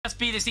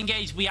be this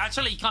engaged. We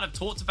actually kind of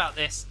talked about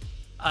this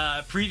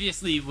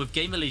previously with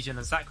Gamer Legion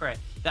and Sakurai.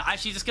 They're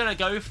actually just going to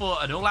go for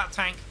an all-out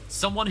tank,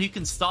 someone who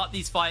can start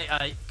these fights,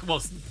 well,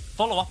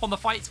 follow up on the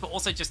fights, but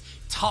also just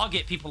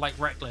target people like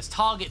Rekkless,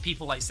 target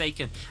people like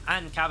Seiken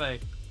and Cabo.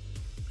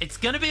 It's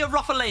going to be a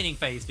rougher laning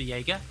phase for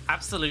Jaeger,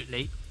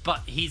 absolutely,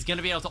 but he's going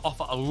to be able to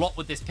offer a lot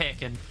with this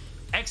pick. And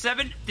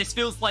X7, this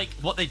feels like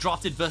what they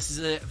drafted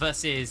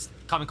versus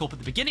KARMINE Corp at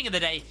the beginning of the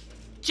day,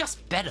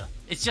 just better.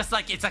 It's just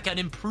like, it's like an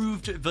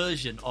improved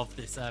version of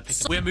this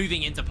pick. We're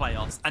moving into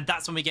playoffs, and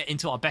that's when we get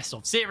into our best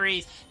of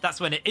series. That's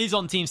when it is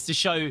on teams to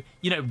show,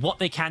 you know, what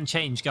they can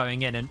change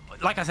going in. And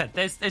like I said,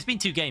 there's been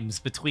 2 games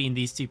between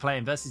these two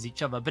playing versus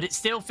each other, but it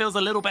still feels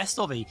a little best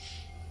of-y.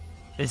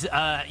 There's,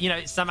 you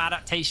know, some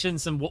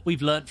adaptations and what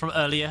we've learned from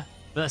earlier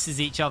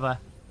versus each other.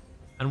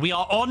 And we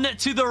are on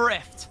to the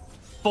Rift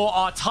for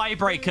our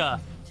tiebreaker.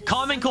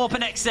 KARMINE Corp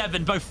and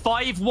X7, both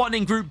 5-1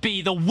 in Group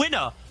B. The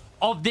winner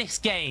of this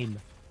game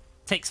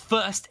takes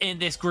first in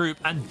this group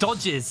and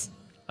dodges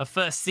a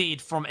first seed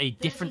from a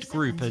different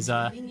group. As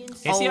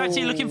is he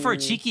actually looking for a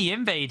cheeky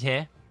invade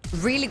here?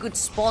 Really good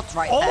spot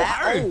right there.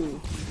 Harry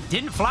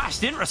didn't flash,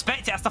 didn't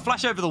respect it, has to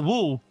flash over the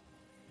wall.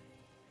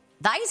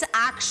 That is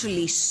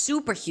actually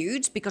super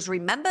huge, because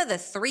remember the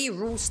 3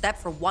 rule step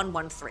for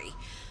 1-1-3.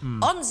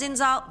 On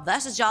Zinzao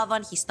versus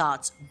Javan, he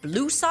starts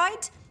blue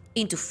side,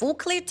 into full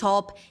clear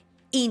top,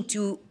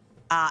 into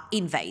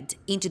invade,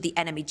 into the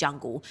enemy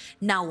jungle.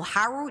 Now,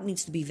 Haru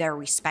needs to be very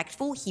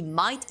respectful. He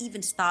might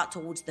even start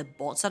towards the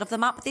bot side of the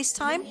map this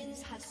time,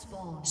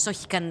 so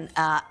he can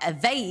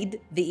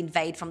evade the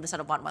invade from the side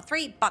of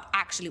 1-1-3, but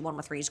actually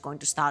 1-1-3 is going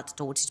to start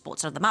towards his bot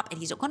side of the map, and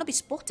he's going to be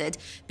spotted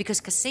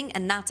because Kasing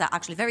and Nata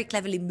actually very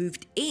cleverly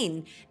moved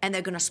in, and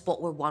they're going to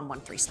spot where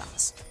 1-1-3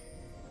 starts.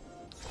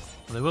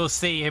 Well, they will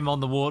see him on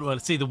the ward, well,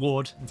 see the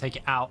ward and take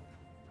it out.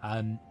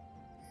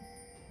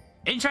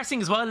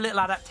 Interesting as well, a little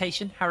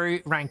adaptation. Haru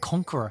ran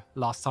Conqueror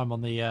last time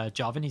on the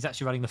Jarvan. He's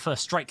actually running the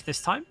first strike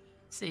this time.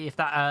 See if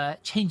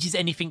that changes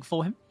anything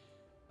for him.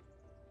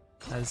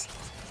 As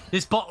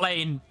this bot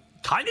lane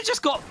kind of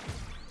just got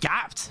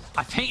gapped,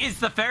 I think is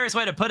the fairest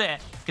way to put it.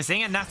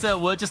 Kasing and Nata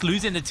were just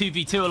losing the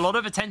 2v2. A lot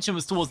of attention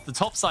was towards the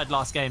top side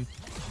last game.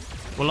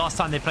 Well, last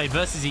time they played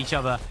versus each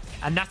other.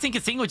 And Nat and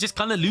Kasing were just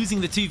kind of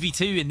losing the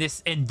 2v2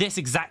 in this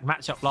exact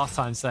matchup last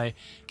time. So,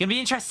 gonna be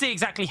interesting to see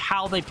exactly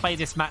how they play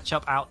this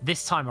matchup out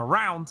this time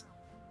around.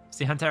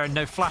 See, Huntera,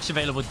 no flash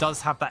available,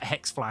 does have that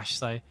Hex flash.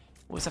 So,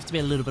 always have to be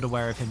a little bit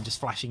aware of him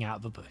just flashing out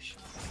of a bush.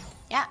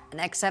 Yeah,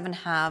 and X7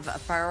 have a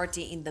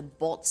priority in the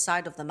bot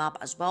side of the map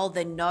as well.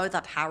 They know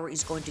that Haru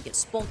is going to get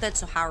spotted,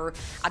 so Haru,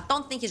 I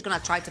don't think he's going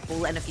to try to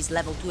pull any of his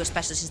level 2,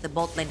 especially since the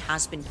bot lane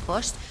has been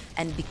pushed.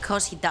 And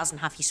because he doesn't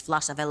have his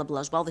flash available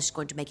as well, this is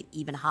going to make it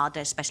even harder,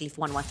 especially if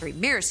 1-1-3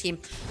 mirrors him.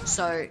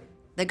 So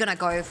they're going to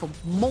go for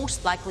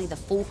most likely the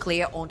full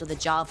clear onto the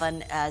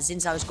Jarvan.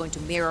 Zinzao is going to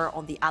mirror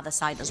on the other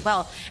side as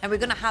well. And we're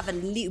going to have a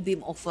little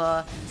bit of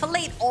a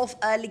late off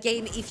early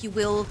game, if you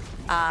will.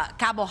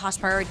 Cabo has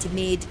priority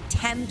mid.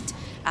 Tempt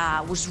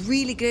was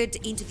really good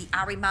into the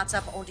Ari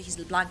matchup onto his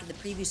LeBlanc in the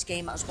previous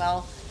game as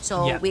well.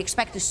 So we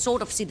expect to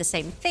sort of see the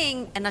same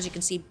thing. And as you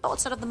can see, both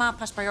sides of the map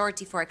has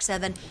priority for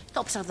X7.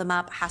 Top side of the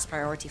map has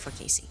priority for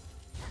KC.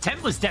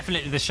 Temp was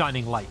definitely the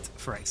shining light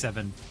for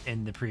X7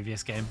 in the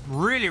previous game.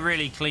 Really,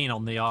 really clean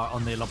on the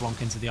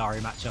LeBlanc into the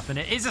Ari matchup, and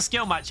it is a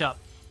skill matchup.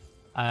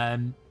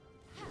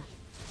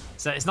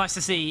 So it's nice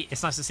to see.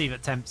 It's nice to see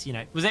that Temp, you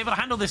know, was able to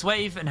handle this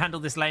wave and handle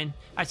this lane.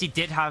 Actually,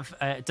 did have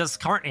does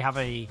currently have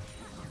a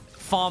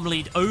farm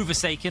lead over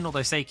Seiken,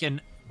 although Seiken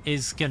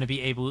is going to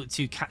be able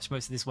to catch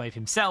most of this wave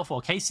himself.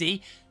 Or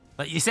KC,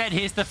 like you said,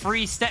 here's the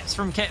 3 steps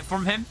from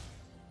him.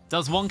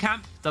 Does one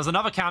camp, does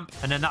another camp,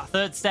 and then that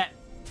 3rd step.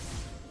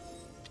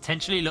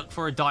 Potentially look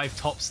for a dive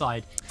top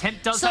side.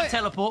 Temp does have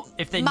teleport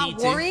if they need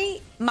to.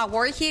 My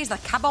worry here is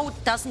that Cabo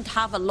doesn't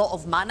have a lot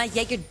of mana.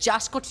 Jaeger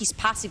just got his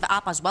passive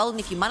up as well, and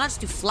if you manage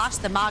to flash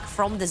the mark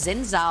from the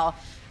Zinzao,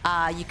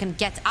 you can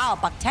get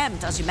out. But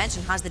Tempt, as you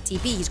mentioned, has the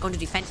TP. He's going to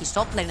defend his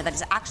top lane, and that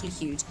is actually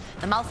huge.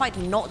 The Malphite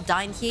not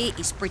dying here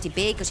is pretty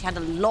big because he had a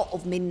lot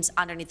of minions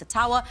underneath the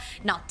tower.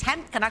 Now,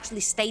 Tempt can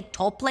actually stay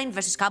top lane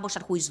versus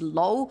Caboshot, who is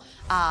low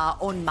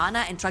on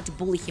mana, and try to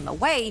bully him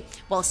away,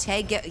 whilst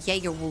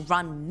Jaeger will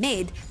run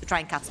mid to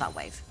try and catch that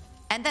wave.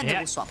 And then they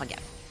will swap again.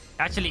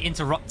 Actually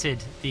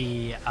interrupted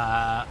the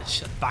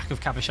back of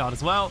Caboshot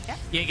as well.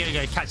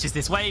 Jaeger catches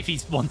this wave.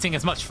 He's wanting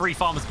as much free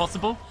farm as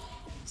possible.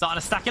 Starting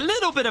to stack a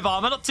little bit of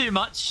armor, not too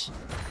much.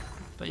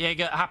 But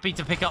Jaeger happy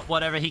to pick up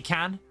whatever he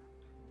can.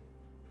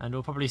 And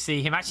we'll probably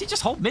see him actually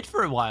just hold mid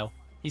for a while.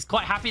 He's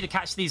quite happy to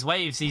catch these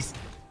waves. He's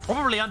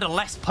probably under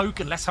less poke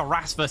and less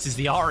harass versus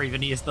the Ari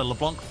than he is the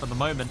LeBlanc for the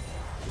moment.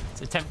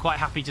 So Temp quite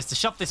happy just to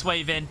shove this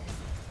wave in,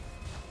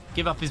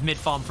 give up his mid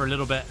farm for a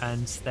little bit,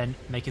 and then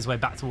make his way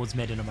back towards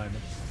mid in a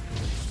moment.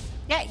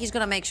 Yeah, he's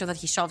going to make sure that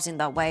he shoves in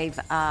that wave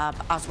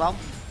as well.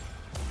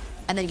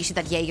 And then you see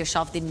that Jaeger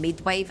shoved in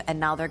mid-wave, and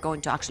now they're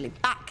going to actually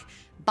back,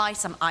 buy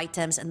some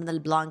items, and then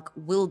LeBlanc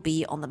will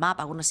be on the map.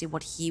 I want to see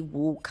what he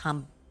will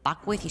come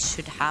back with. He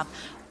should have...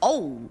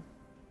 Oh!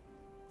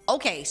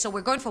 Okay, so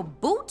we're going for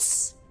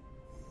boots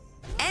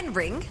 10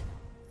 ring,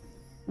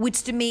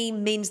 which to me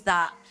means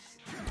that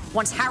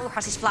once Haru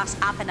has his flash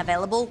up and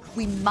available,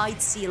 we might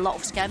see a lot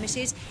of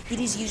skirmishes. It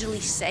is usually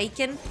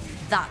Seiken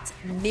that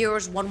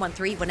mirrors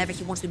 113 whenever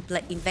he wants to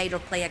invade or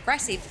play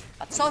aggressive.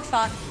 But so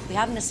far, we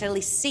haven't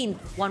necessarily seen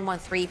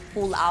 113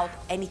 pull out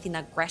anything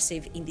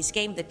aggressive in this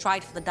game. They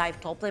tried for the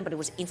dive top lane, but it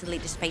was instantly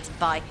dissipated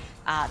by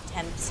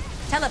Temp's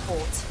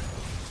teleport.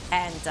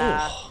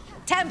 And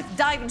Temp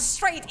diving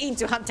straight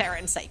into Hunter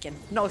and Seiken.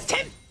 No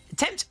fun.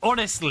 Tempt,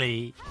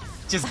 honestly,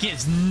 just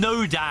gives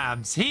no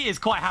damns. He is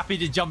quite happy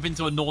to jump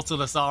into a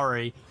Nautilus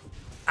Ari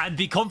and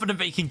be confident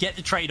that he can get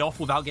the trade off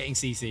without getting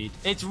CC'd.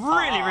 It's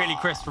really, really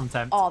crisp from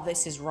Tempt. Oh,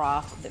 this is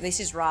rough. This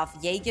is rough.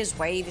 Jaeger's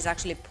wave is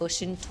actually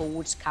pushing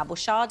towards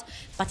Cabochard,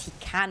 but he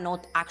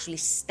cannot actually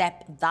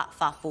step that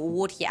far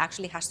forward. He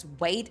actually has to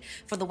wait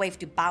for the wave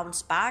to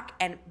bounce back.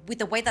 And with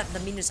the way that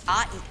the minions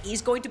are, it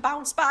is going to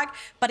bounce back,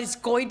 but it's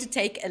going to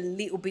take a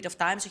little bit of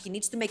time. So he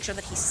needs to make sure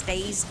that he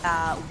stays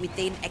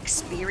within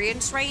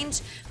experience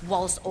range,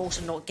 whilst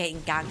also not getting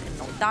ganked and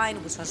not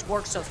dying, which has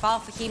worked so far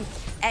for him.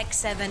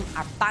 X7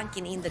 are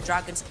banking in the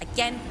dragons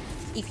again.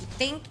 If you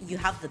think you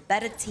have the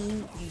better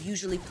team, you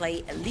usually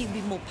play a little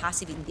bit more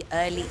passive in the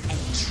early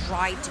and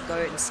try to go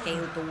and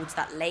scale towards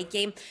that late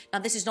game. Now,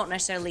 this is not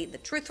necessarily the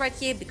truth right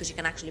here, because you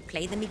can actually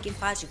play the mid game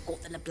fights. You've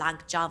got the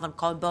LeBlanc Jarvan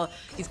combo.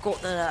 You've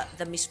got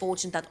the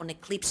misfortune that on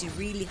Eclipse, you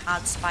really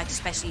hard spike,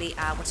 especially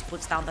once he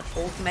puts down that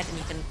ultimate, and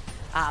you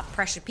can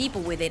pressure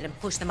people with it and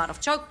push them out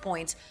of choke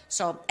points.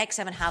 So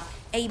X7 have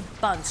a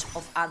bunch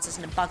of answers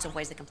and a bunch of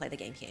ways they can play the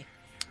game here.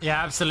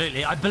 Yeah,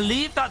 absolutely. I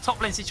believe that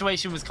top lane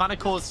situation was kind of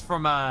caused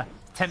from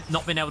Tempt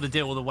not being able to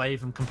deal with the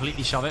wave and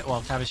completely shove it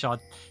while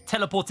Cabochard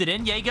teleported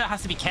in. Jaeger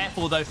has to be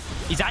careful, though.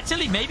 He's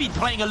actually maybe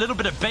playing a little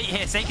bit of bait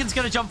here. Seiken's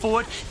going to jump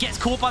forward, gets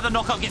caught by the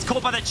knockup, gets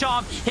caught by the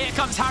charm. Here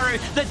comes Haru.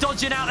 They're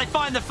dodging out. They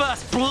find the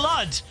first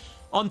blood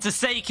onto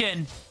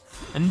Seiken.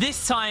 And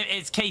this time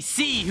it's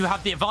KC who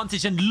have the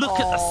advantage. And look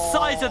at the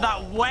size of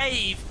that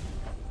wave.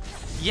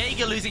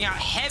 Jaeger losing out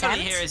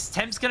heavily here as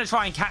Temp's going to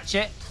try and catch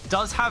it.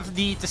 Does have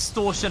the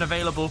distortion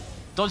available.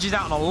 Dodges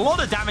out on a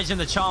lot of damage in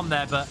the charm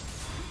there, but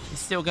he's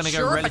still going to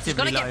go relatively low. But he's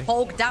going to get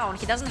poked down.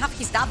 He doesn't have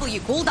his W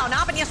cooldown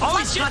up, and he has to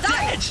he's just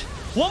dead!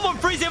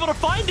 113 is able to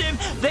find him.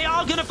 They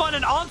are going to find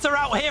an answer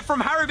out here from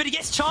Haru, but he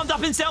gets charmed up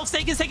himself.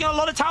 Seiken's taking a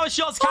lot of tower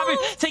shots. Cabu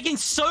taking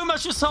so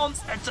much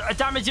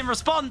damage in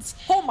response.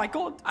 Oh my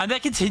god. And they're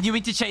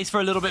continuing to chase for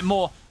a little bit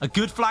more. A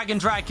good flag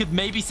and drag could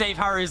maybe save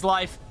Haru's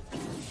life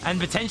and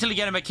potentially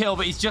get him a kill,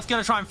 but he's just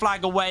going to try and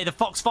flag away. The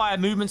Foxfire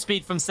movement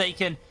speed from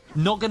Seiken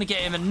not going to get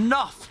him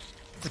enough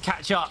to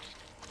catch up.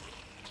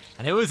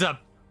 And it was a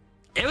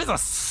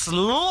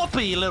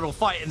sloppy little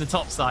fight in the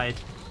top side.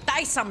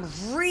 That is some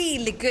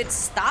really good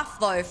stuff,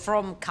 though,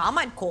 from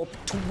KARMINE Corp.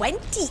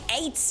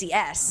 28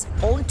 CS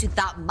onto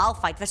that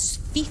Malphite versus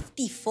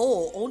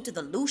 54 onto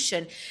the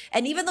Lucian.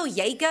 And even though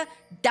Jaeger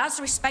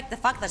does respect the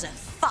fact there's a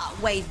fat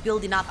wave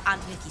building up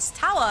underneath his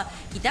tower,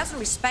 he doesn't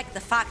respect the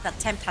fact that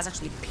Tempt has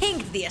actually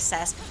pinged the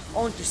SS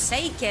onto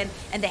Seiken,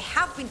 and they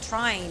have been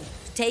trying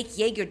take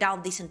Jaeger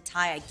down this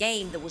entire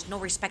game. There was no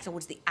respect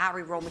towards the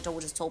Ari roaming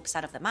towards the top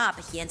side of the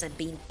map. He ends up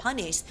being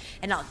punished.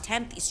 And now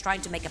Tempt is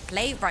trying to make a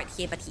play right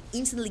here, but he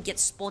instantly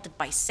gets spotted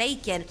by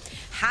Seiken.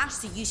 Has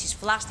to use his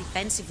flash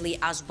defensively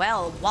as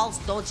well,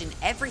 whilst dodging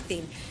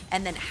everything.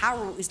 And then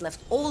Haru is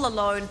left all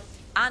alone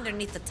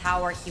underneath the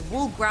tower. He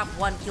will grab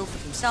one kill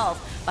for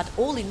himself, but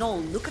all in all,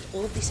 look at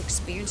all this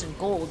experience and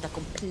gold that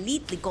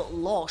completely got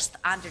lost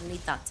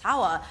underneath that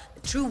tower.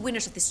 The true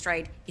winners of this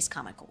trade is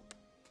KARMINE Corp.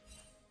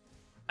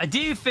 I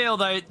do feel,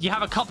 though, you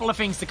have a couple of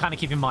things to kind of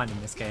keep in mind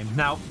in this game.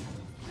 Now,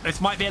 this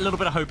might be a little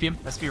bit of hopium,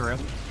 let's be real.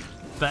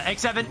 But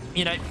X7,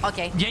 you know,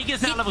 okay.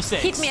 Jaeger's now level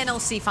 6. Hit me,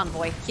 NLC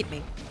fanboy. Hit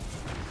me.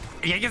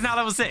 Jaeger's now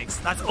level 6.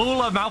 That's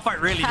all a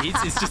Malphite really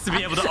needs, is just to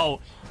be able to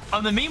ult.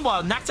 And the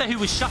meanwhile, Nacta, who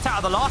was shut out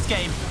of the last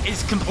game,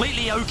 is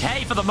completely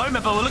okay for the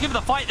moment. But we're looking for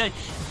the fight. The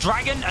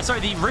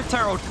the Rift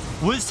Herald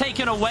was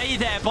taken away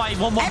there by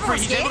 113.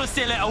 He's able to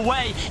steal it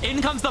away. In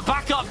comes the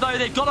backup, though.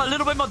 They've got a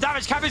little bit more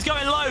damage. Cabu's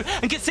going low,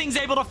 and Katsing's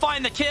able to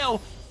find the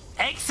kill.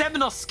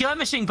 X7 are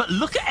skirmishing, but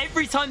look at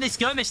every time they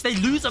skirmish, they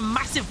lose a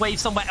massive wave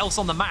somewhere else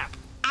on the map.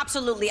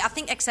 Absolutely. I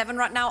think X7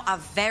 right now are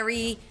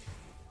very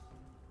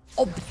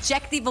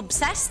objective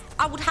obsessed,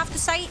 I would have to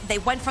say. They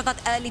went for that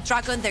early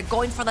dragon, they're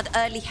going for that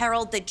early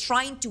herald, they're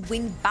trying to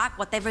win back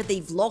whatever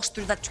they've lost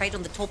through that trade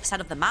on the top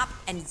side of the map.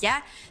 And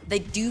yeah, they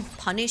do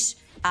punish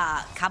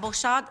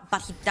Cabochard,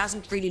 but he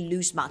doesn't really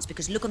lose much,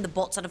 because look on the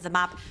bot side of the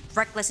map,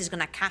 REKKLES is going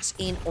to cash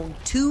in on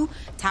 2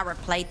 tower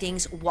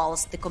platings,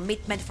 whilst the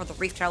commitment for the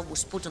Rift Herald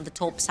was put on the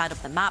top side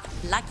of the map.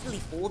 Luckily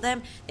for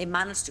them, they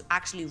managed to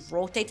actually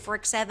rotate for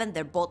X7,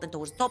 their bot and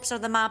towards the top side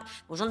of the map.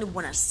 There was only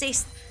 1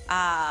 assist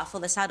for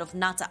the side of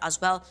Nata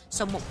as well,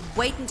 so I'm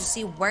waiting to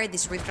see where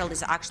this Rift Herald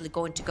is actually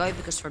going to go,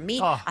 because for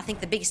me, I think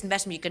the biggest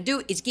investment you can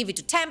do is give it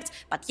to Tempt,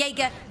 but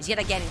Jaeger is yet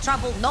again in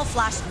trouble. No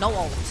flash, no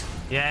ult.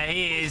 Yeah,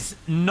 he is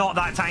not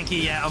that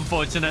tanky yet,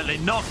 unfortunately.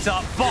 Knocked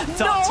up,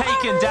 bopped up,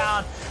 taken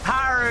down.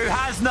 Haru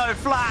has no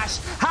flash.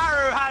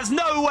 Haru has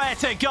nowhere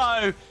to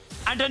go.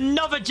 And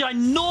another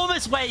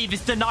ginormous wave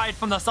is denied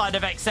from the side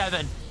of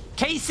X7.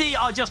 KC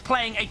are just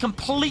playing a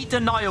complete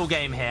denial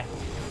game here.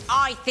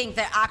 I think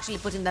they're actually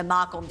putting the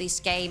mark on this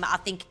game. I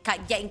think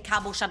getting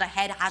Cabo shot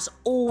ahead has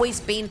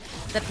always been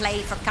the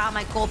play for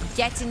KARMINE Corp.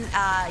 Getting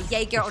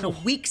Jaeger on a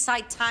weak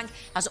side tank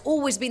has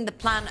always been the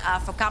plan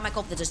for KARMINE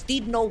Corp. They just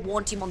did not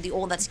want him on the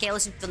Ornn. That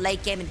scales into the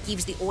late game and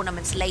gives the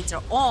ornaments later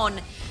on.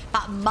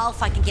 But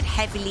Malphite can get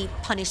heavily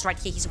punished right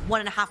here. He's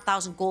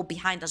 1,500 gold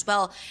behind as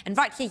well. And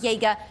right here,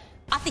 Jaeger,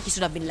 I think he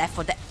should have been left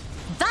for that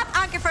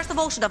anchor, first of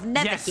all, should have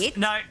never hit.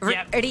 No,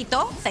 yeah.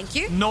 Rito, thank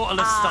you.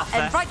 Nautilus stuff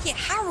there. And right here,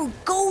 Haru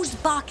goes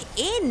back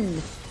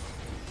in,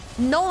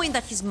 knowing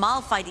that his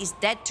Malphite is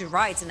dead to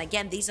rights. And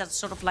again, these are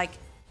sort of like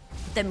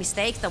the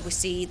mistakes that we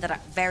see that are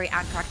very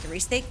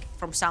uncharacteristic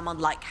from someone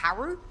like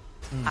Haru.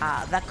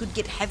 That could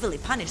get heavily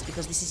punished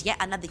because this is yet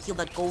another kill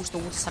that goes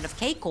towards the side of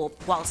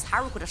K-Corp, whilst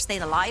Haru could have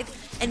stayed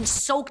alive and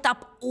soaked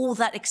up all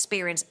that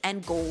experience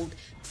and gold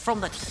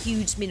from that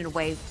huge minion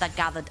wave that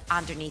gathered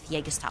underneath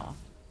Jaeger's tower.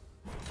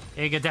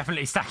 Jaeger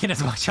definitely stacking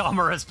as much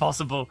armor as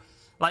possible.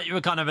 Like you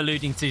were kind of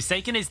alluding to,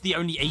 Seiken is the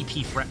only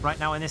AP threat right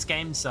now in this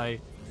game, so at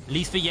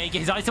least for Jaeger,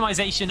 his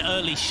itemization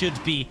early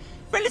should be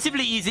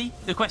relatively easy.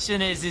 The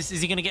question is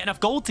he going to get enough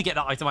gold to get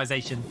that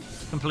itemization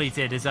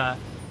completed? Is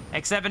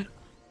X7,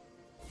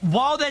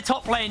 while their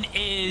top lane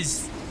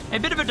is a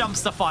bit of a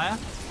dumpster fire,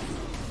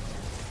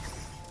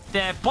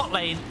 their bot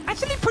lane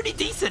actually pretty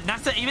decent.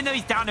 Nasa, even though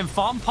he's down in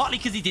farm, partly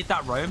because he did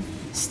that roam,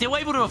 still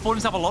able to afford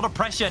himself a lot of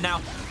pressure. Now,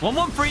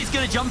 113 is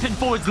going to jump in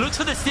forwards, looks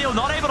for the steal,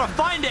 not able to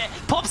find it,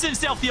 pops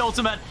himself the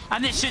ultimate,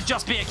 and this should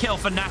just be a kill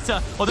for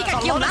Nasa. Or there's a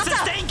lot of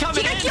sustain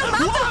coming in.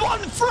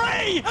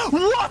 113!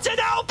 What an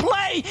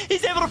outplay!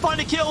 He's able to find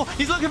a kill.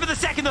 He's looking for the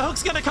second. The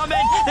hook's going to come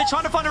in. They're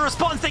trying to find a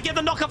response. They get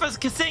the knock off as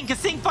Kasing.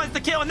 Kasing finds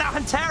the kill, and now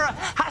Huntera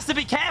has to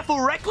be careful.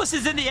 Rekkkles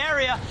is in the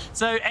area.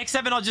 So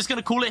X7 are just going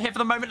to call it here for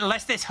the moment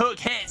unless this hook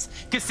hits.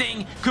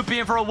 Kasing could be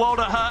in for a world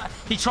of hurt.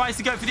 He tries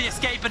to go for the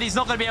escape, but he's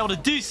not going to be able to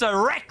do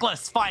so.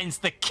 Rekkkles finds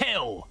the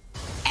kill.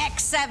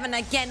 X7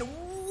 again,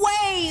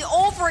 way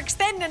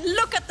overextended.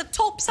 Look at the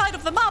top side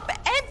of the map.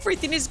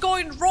 Everything is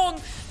going wrong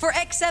for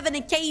X7,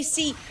 and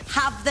KC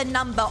have the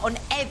number on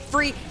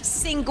every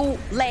single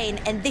lane.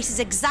 And this is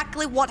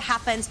exactly what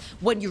happens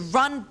when you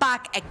run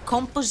back a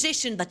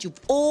composition that you've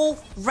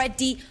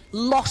already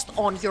lost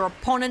on. Your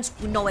opponents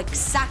will know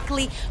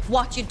exactly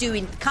what you're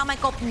doing. KARMINE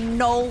Corp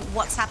know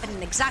what's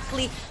happening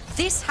exactly.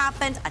 This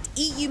happened at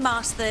EU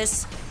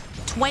Masters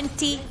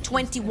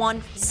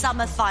 2021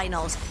 Summer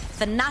Finals.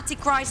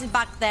 Fnatic Rising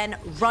back then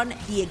run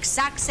the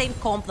exact same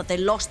comp that they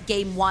lost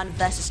game 1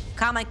 versus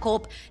KARMINE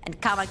Corp, and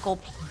KARMINE Corp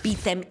beat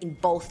them in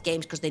both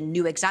games because they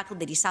knew exactly,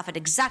 they deciphered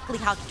exactly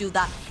how to do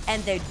that,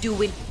 and they're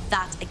doing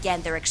that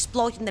again. They're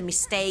exploiting the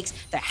mistakes,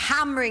 they're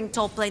hammering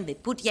top lane, they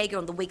put Jaeger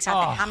on the weak side,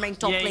 they're hammering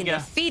top lane, they're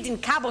feeding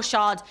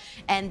Cabochard,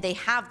 and they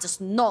have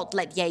just not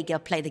let Jaeger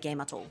play the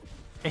game at all.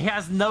 He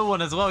has no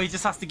one as well, he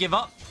just has to give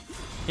up.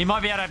 He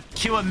might be able to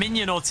kill a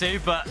minion or two,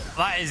 but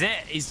that is it.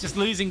 He's just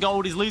losing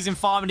gold, he's losing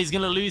farm, and he's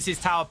going to lose his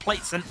tower,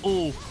 plates and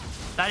all.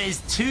 That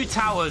is 2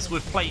 towers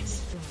with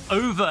plates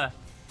over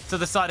to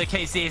the side of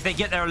KC as they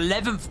get their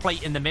 11th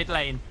plate in the mid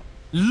lane.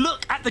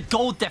 Look at the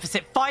gold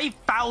deficit,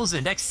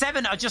 5,000.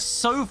 X7 are just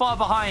so far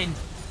behind.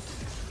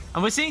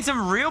 And we're seeing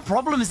some real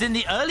problems in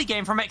the early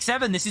game from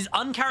X7. This is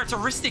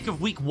uncharacteristic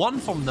of week 1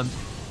 from them.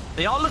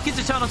 They are looking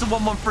to turn onto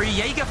 113.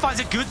 Jaeger finds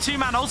a good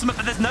 2-man ultimate,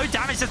 but there's no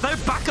damage, there's no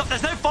backup,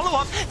 there's no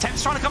follow-up.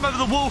 Temp's trying to come over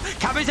the wall.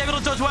 Cabo's able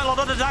to dodge well, a lot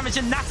of the damage,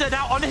 and Nata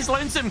now on his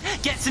lonesome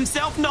gets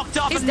himself knocked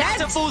up, and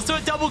Nata falls to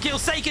a double kill.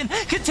 Seiken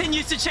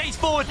continues to chase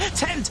forward.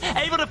 Tempt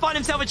able to find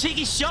himself a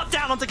cheeky shot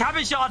down onto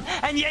Cabochard,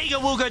 and Jaeger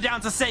will go down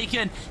to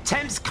Seiken.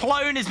 Temp's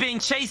clone is being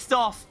chased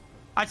off.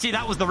 Actually,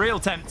 that was the real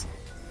Tempt.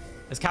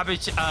 As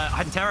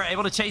Huntera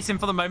able to chase him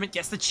for the moment,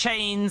 gets the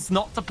chains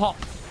not to pop.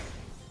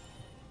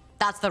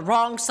 That's the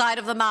wrong side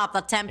of the map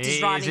that Tempt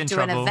is running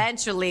to, and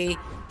eventually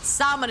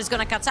someone is going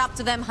to catch up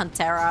to them.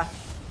 Huntera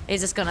is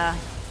just going to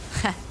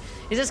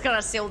he's just going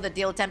to seal the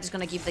deal. Tempt is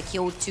going to give the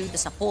kill to the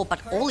support,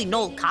 but all in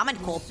all, KARMINE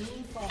Corp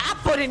are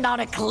putting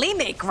down a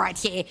clinic right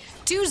here.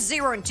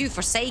 2-0 and 2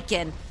 for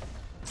Seiken.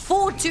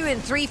 4-2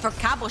 and 3 for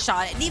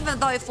Cabochard. And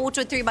even though 4-2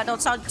 and 3 might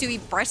not sound too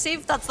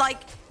impressive, that's like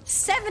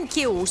 7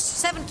 kills,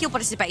 7 kill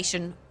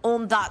participation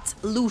on that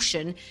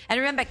Lucian. And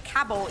remember,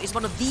 Cabo is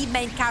one of the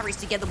main carries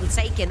together with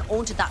Seiken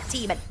onto that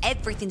team, and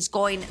everything's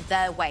going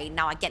their way.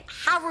 Now again,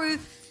 Haru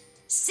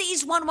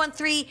sees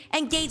 113,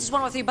 engages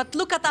 113, but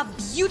look at that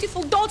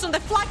beautiful dodge on the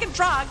flag and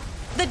drag.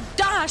 The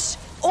dash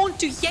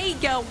onto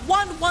Jaeger,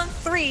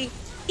 113.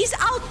 He's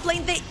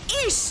outplaying the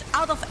ish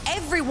out of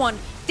everyone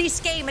this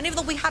game. And even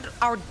though we had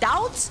our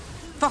doubts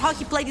for how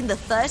he played in the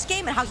first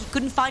game and how he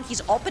couldn't find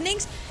his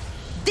openings,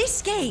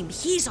 this game,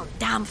 he's on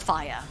damn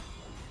fire.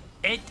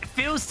 It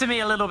feels to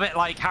me a little bit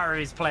like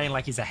Harry is playing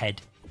like he's ahead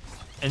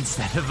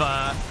instead of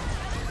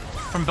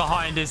from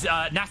behind. As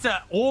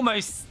Nata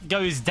almost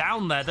goes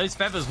down there. Those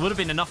feathers would have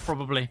been enough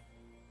probably.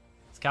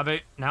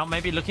 Cabu now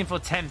maybe looking for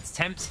Tempt.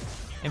 Tempt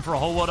in for a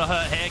whole lot of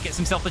hurt here. Gets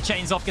himself the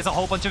chains off, gets a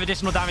whole bunch of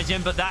additional damage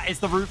in, but that is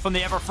the route from the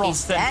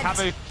Everfrost. And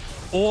Cabu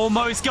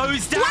almost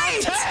goes down.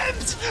 Wait!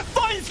 Tempt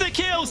finds the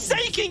kill.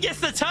 Seiken gets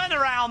the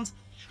turnaround.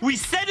 We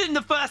said it in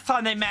the first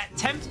time they met.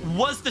 Tempt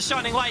was the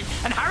shining light,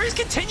 and Haru's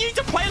continuing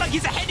to play like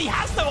he's ahead. He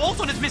has no ult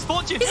on his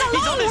misfortune. He's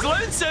on his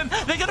lonesome.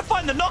 They're going to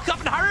find the knock-up,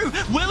 and Haru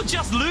will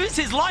just lose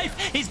his life.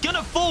 He's going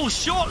to fall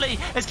shortly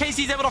as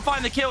Casey's able to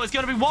find the kill. It's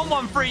going to be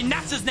 1-1-3.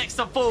 Nata's next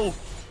to fall.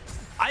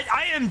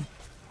 I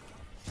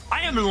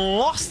am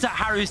lost at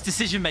Haru's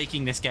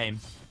decision-making this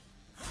game.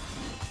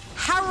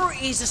 Haru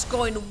is just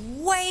going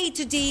way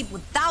too deep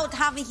without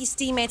having his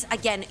teammates.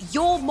 Again,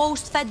 your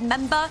most fed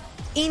member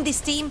in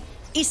this team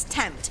is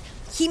Tempt.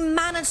 He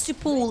managed to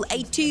pull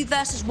a 2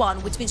 versus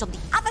 1, which means on the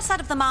other side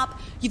of the map,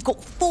 you've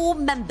got 4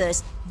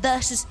 members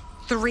versus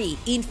 3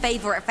 in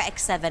favor of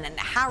X7, and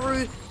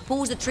Haru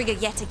pulls the trigger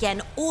yet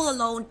again, all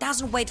alone,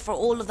 doesn't wait for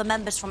all of the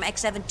members from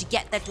X7 to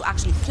get there to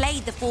actually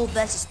play the 4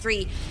 versus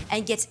 3,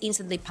 and gets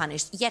instantly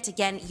punished. Yet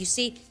again, you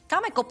see,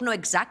 KARMINE know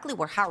exactly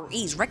where Haru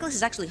is. REKKLES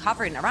is actually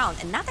hovering around,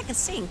 and Nata and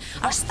Sing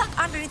are stuck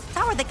underneath the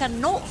tower. They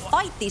cannot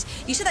fight this.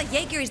 You see that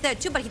Jaeger is there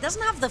too, but he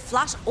doesn't have the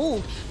flash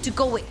ult to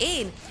go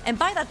in. And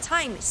by that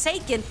time,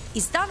 Seiken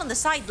is down on the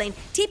side lane,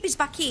 TP is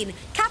back in,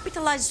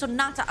 capitalizes on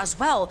Nata as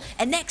well,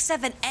 and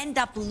X7 end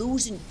up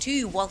losing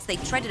 2 whilst they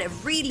traded a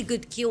really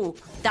good kill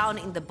down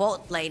in the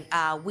bot lane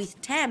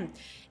with Tempt.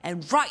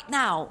 And right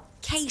now,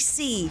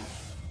 KC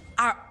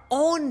are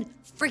on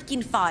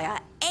freaking fire.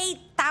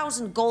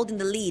 8,000 gold in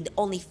the lead,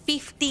 only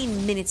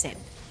 15 minutes in.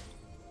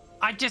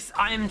 I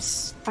am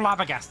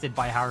flabbergasted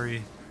by Haru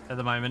at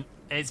the moment.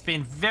 It's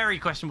been very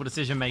questionable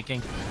decision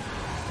making.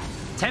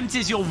 Tempt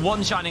is your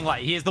one shining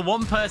light. He is the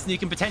one person who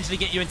can potentially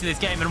get you into this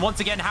game. And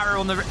once again,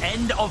 Haru on the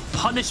end of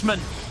punishment.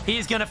 He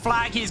is going to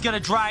flag, he is going to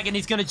drag, and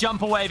he's going to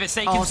jump away. But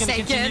Seiken's going to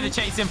continue to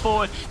chase him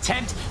forward.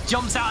 Tempt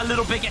jumps out a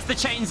little bit, gets the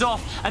chains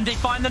off, and they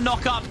find the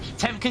knock-up.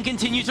 Tempt can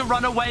continue to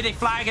run away. They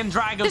flag and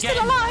drag again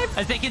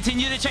as they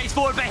continue to chase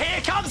forward. But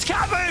here comes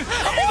Kabu,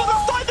 able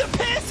to find the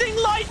piercing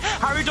light.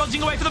 Haru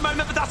dodging away for the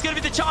moment, but that's going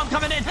to be the charm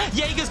coming in.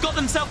 Jaeger's got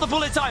themselves the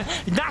bullet time.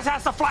 Nat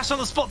has to flash on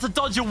the spot to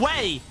dodge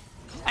away.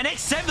 And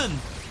X7,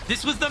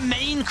 this was the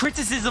main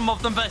criticism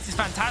of them versus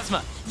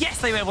Phantasma.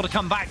 Yes, they were able to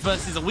come back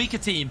versus a weaker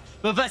team,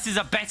 but versus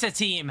a better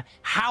team,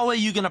 how are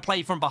you going to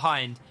play from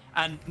behind?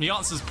 And the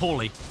answer is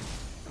poorly.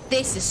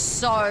 This is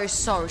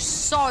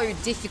so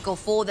difficult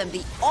for them.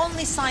 The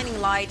only signing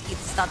light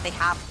is that they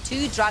have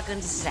 2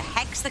 dragons. This is a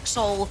Hextech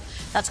Soul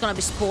that's going to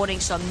be spawning,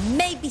 so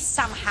maybe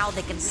somehow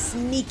they can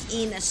sneak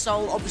in a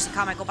Soul. Obviously,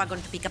 KARMINE are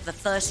going to pick up the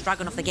first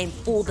dragon of the game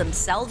for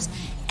themselves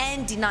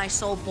and deny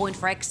Soul point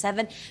for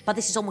X7, but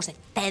this is almost a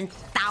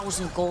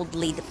 10,000 gold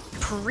lead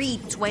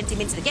pre-20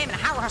 minutes of the game,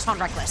 and Haru has found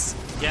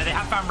REKKLES. Yeah, they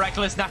have found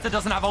REKKLES. Nata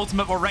doesn't have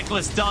ultimate, but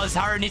REKKLES does.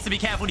 Haru needs to be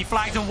careful. He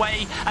flags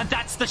away, and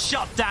that's the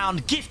shutdown.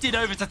 Gifted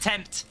over to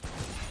Tempt.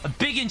 A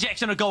big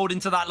injection of gold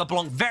into that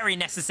LeBlanc. Very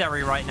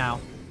necessary right now.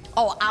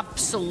 Oh,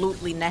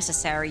 absolutely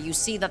necessary. You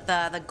see that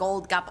the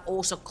gold gap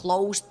also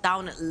closed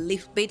down a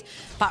little bit,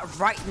 but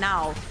right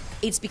now,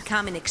 it's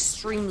becoming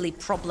extremely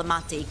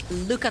problematic.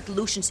 Look at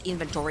Lucian's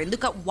inventory.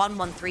 Look at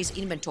 113's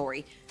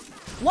inventory.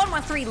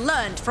 113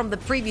 learned from the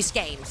previous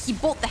game. He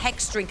bought the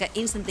Hex Drinker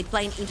instantly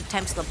playing into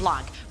Tempest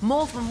LeBlanc.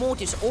 Morph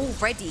Mortis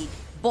already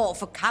bought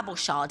for Cabo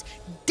Shard.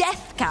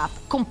 Death Cap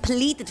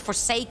completed for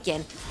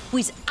Seiken, who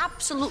is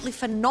absolutely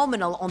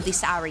phenomenal on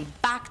this Ari.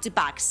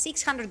 Back-to-back,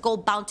 600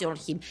 gold bounty on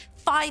him.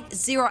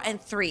 5-0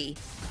 and 3.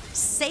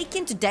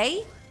 Seiken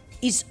today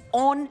is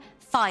on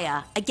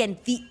fire. Again,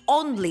 the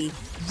only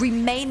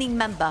remaining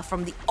member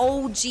from the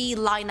OG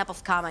lineup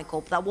of KARMINE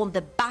Corp that won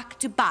the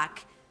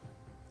back-to-back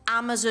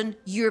Amazon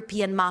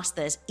European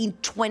Masters in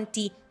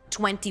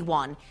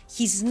 2021.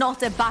 He's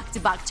not a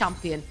back-to-back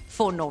champion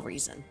for no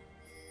reason.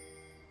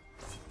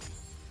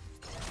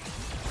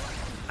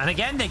 And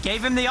again, they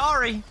gave him the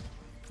Ari.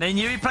 They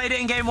knew he played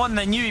it in game 1.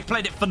 They knew he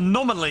played it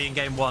phenomenally in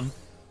game 1.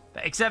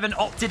 But X7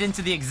 opted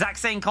into the exact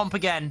same comp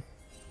again.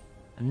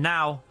 And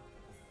now,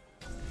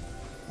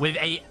 with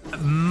a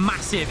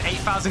massive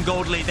 8,000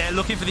 gold lead, they're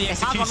looking for the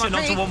execution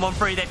onto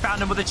 113. They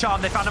found him with a charm.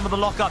 They found him with a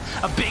lockup.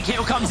 A big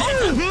heal comes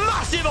in.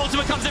 Massive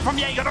ultimate comes in from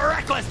Jaeger.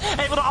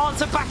 REKKLES able to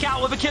answer back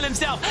out with a kill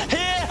himself.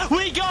 Here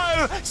we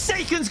go.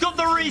 Seiken's got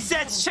the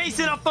resets.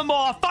 Chasing up for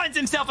more. Finds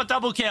himself a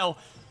double kill.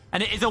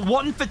 And it is a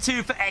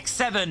 1-for-2 for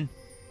X7.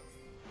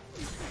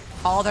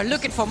 Oh, they're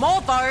looking for more,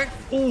 though.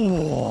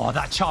 Oh,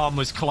 that charm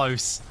was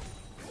close.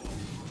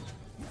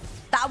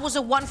 That was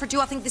a 1-for-2.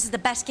 I think this is the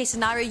best case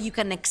scenario you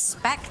can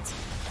expect.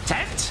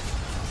 Tempt?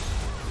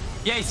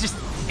 Yeah,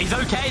 he's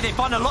okay. They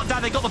find a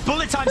lockdown. They got the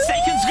bullet time.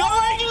 Seiken's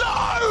going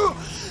low!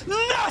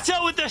 Nata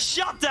with the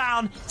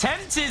shutdown.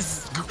 Tempt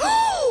is...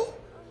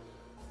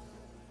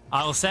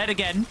 I'll say it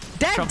again.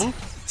 Dead. Trouble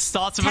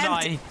starts with an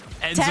I,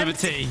 ends with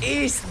a T.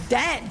 Is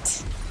dead.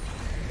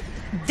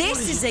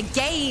 This is a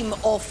game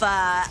of,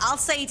 I'll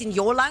say it in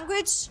your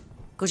language,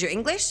 because you're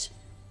English.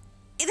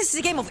 This is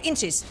a game of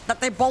inches that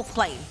they're both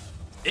playing.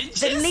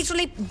 Inches? They're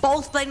literally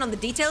both playing on the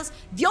details.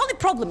 The only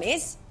problem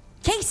is,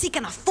 KC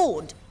can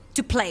afford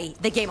to play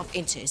the game of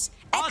inches.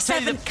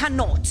 X7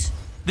 cannot.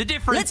 The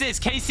difference is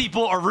KC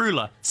bought a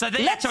ruler, so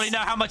they actually know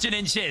how much an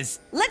inch is.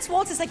 Let's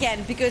watch this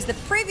again, because the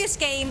previous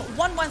game,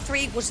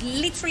 113, was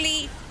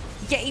literally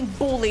getting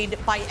bullied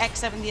by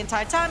X7 the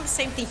entire time.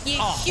 Same thing here.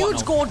 Oh,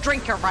 huge gold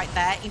drinker right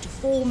there into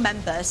 4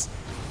 members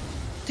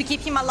to keep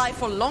him alive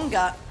for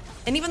longer.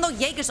 And even though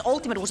Jaeger's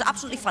ultimate was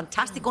absolutely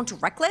fantastic onto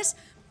Reckless,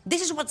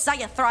 this is what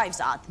Xayah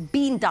thrives at,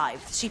 being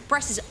dived. She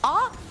presses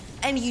R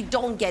and you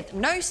don't get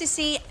no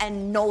CC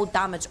and no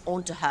damage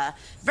onto her.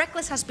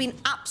 Reckless has been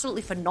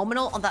absolutely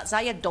phenomenal on that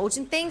Xayah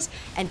dodging things,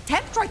 and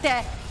Tempt right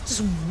there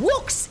just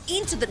walks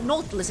into the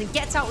Nautilus and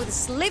gets out with a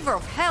sliver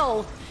of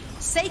health.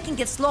 Seiken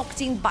gets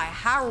locked in by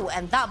Haru,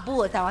 and that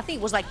bullet time, I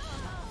think, was like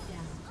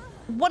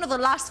one of the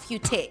last few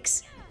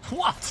ticks.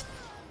 What?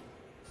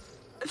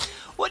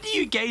 What do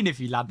you gain if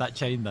you land that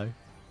chain, though?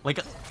 Like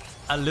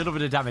a little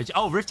bit of damage.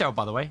 Oh, Rift Arrow,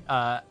 by the way.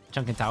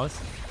 Chunkin Towers.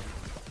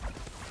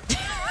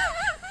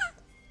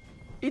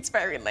 It's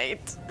very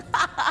late.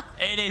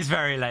 It is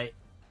very late.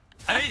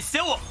 I mean,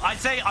 still,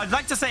 I'd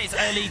like to say it's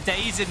early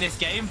days in this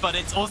game, but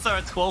it's also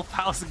a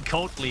 12,000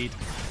 gold lead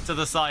to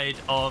the side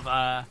of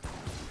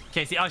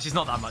KC. Oh, she's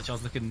not that much. I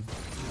was looking.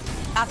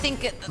 I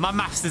think my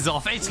maths is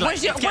off. It's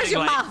where's like,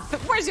 your math?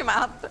 Where's your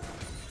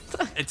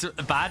math? It's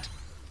bad.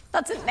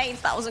 That's an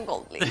 8,000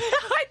 gold lead.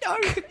 I know.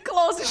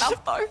 Close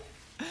enough though.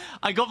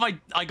 I got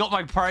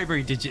my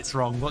primary digits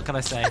wrong. What can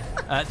I say?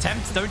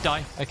 Tempt, don't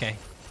die. Okay.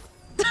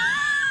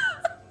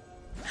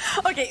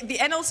 Okay, the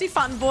NLC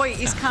fanboy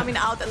is coming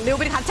out a little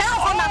bit.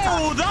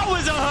 Oh, that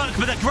was a hook,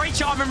 but a great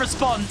charm in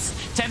response.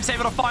 Tempt's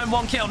able to find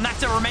 1 kill.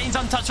 Nata remains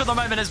untouched for the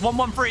moment as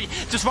 113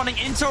 just running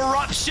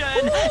interruption.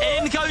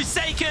 In goes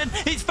Seiken.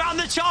 He's found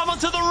the charm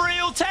onto the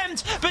real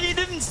Tempt, but he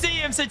didn't see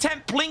him, so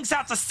Tempt blinks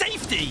out to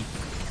safety.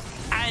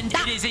 And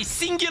it is a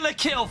singular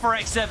kill for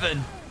X7.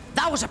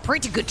 That was a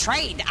pretty good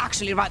trade,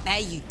 actually, right there.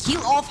 You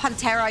kill off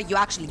Huntera, you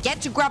actually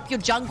get to grab your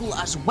jungle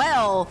as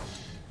well.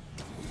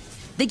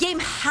 The game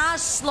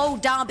has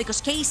slowed down because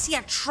KC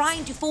are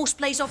trying to force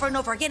plays over and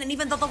over again, and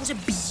even though that was a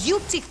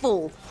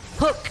beautiful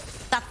hook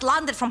that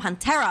landed from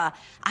Huntera,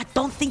 I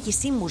don't think his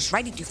team was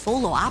ready to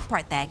follow up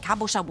right there.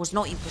 Kabosha was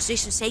not in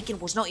position, Seiken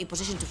was not in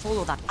position to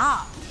follow that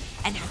up,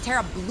 and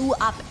Huntera blew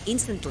up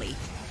instantly.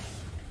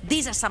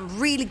 These are some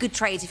really good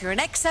trades. If you're an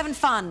X7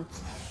 fan,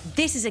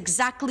 this is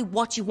exactly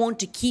what you want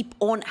to keep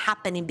on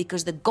happening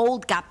because the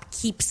gold gap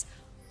keeps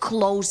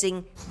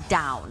closing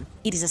down.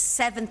 It is a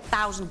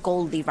 7,000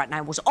 gold lead right now.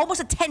 It was almost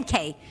a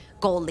 10k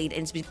gold lead,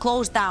 and it's been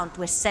closed down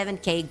to a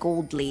 7k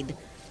gold lead.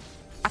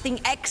 I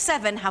think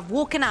X7 have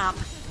woken up,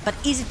 but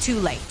is it too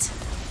late?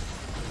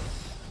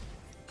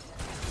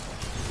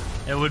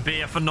 It would be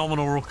a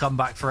phenomenal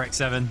comeback for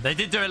X7. They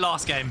did do it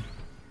last game,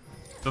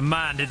 but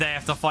man, did they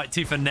have to fight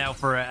tooth and nail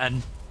for it.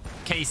 And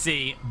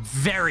KC,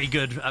 very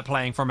good at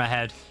playing from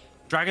ahead.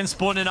 Dragon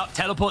spawning up,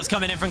 teleports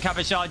coming in from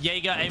Kabashard.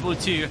 Jaeger able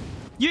to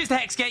use the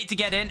Hex Gate to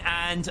get in,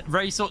 and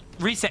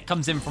reset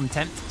comes in from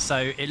Tempt. So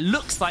it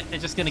looks like they're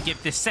just going to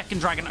give this second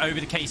Dragon over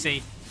to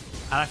KC.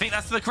 And I think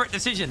that's the correct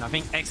decision. I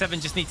think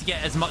X7 just need to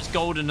get as much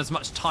gold and as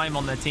much time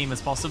on their team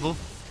as possible.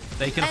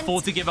 They can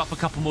afford to give up a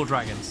couple more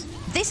Dragons.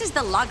 This is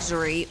the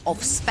luxury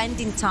of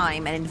spending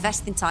time and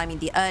investing time in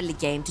the early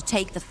game to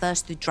take the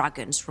first 2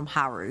 Dragons from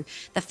Haru.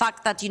 The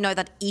fact that you know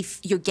that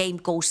if your game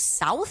goes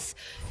south,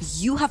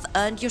 you have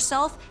earned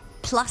yourself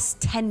plus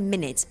 10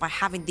 minutes by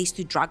having these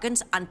 2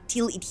 Dragons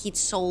until it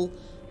hits soul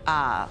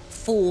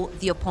for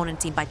the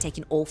opponent team by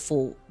taking all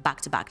 4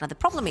 back-to-back. Now, the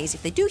problem is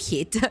if they do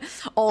hit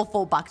all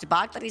 4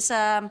 back-to-back, that is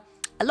a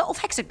lot of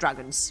Hextech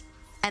Dragons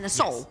and a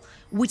soul,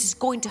 which is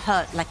going to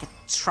hurt like a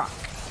truck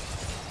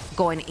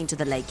going into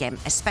the late game,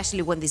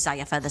 especially when the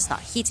Xayah feathers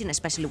start hitting,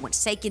 especially when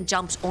Seiken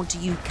jumps onto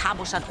you,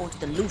 Kaboshan onto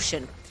the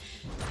Lucian.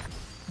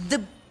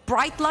 The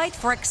bright light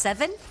for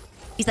X7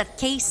 is that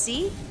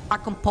KC are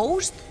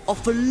composed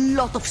of a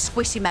lot of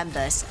squishy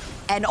members.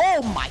 And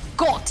oh my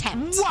god,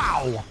 Tempt!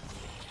 Wow!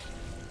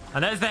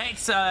 And there's the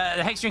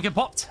Hex Drinker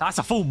popped. That's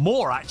a full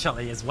more,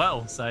 actually, as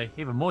well. So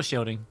even more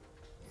shielding.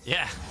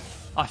 Yeah,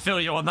 I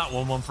feel you on that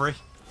 113.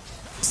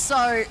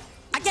 So,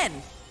 again,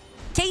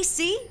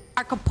 KC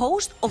are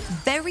composed of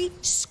very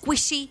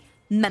squishy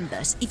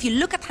members. If you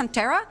look at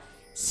Huntera,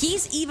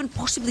 he's even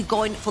possibly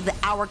going for the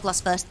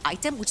Hourglass first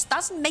item, which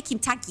doesn't make him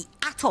tanky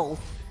at all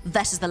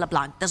versus the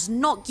LeBlanc. Does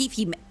not give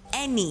him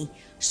any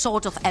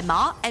sort of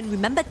MR. And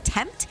remember,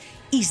 Tempt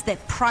is the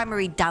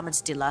primary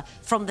damage dealer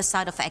from the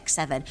side of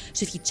X7.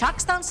 So if he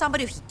chucks down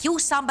somebody, if he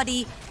kills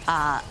somebody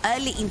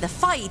early in the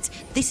fight,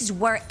 this is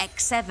where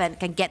X7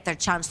 can get their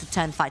chance to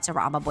turn fights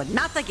around. But when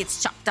Nata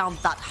gets chucked down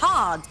that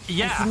hard,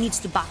 and he needs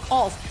to back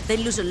off, they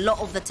lose a lot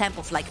of the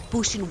tempo of like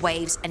pushing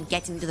waves and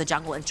getting into the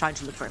jungle and trying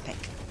to look for a pick.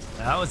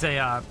 That was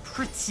a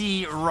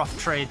pretty rough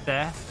trade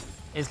there.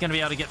 He's going to be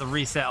able to get the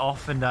reset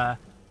off and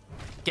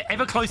get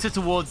ever closer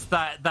towards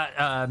that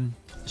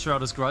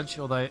Shroud's Grudge,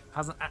 although it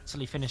hasn't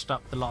actually finished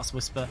up the Last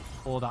Whisper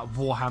or that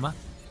Warhammer.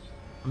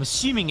 I'm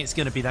assuming it's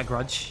going to be that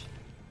Grudge.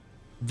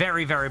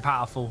 Very, very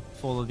powerful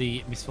for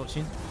the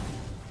Misfortune.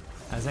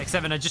 As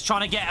X7 are just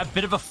trying to get a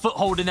bit of a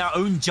foothold in their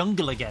own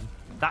jungle again.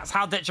 That's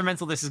how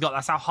detrimental this has got.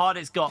 That's how hard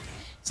it's got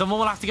Someone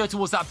will have to go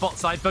towards that bot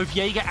side. Both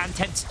Jaeger and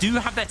Temps do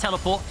have their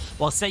teleport,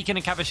 while Seiken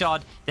and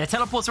Cabochard, their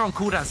teleports are on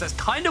cooldown. So that's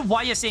kind of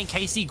why you're seeing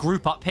KC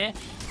group up here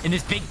in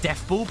this big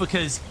death pool,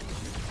 because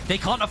they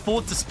can't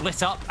afford to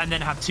split up and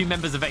then have two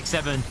members of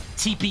X7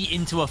 TP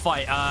into a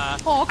fight.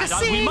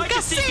 We might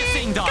just see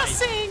Kasing die.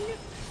 Kasing.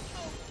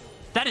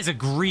 That is a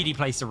greedy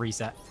place to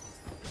reset.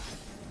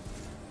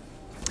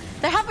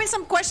 There have been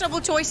some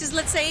questionable choices,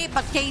 let's say,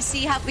 but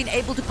KC have been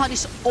able to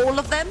punish all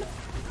of them.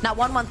 Now,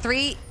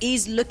 113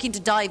 is looking to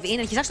dive in,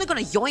 and he's actually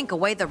going to yoink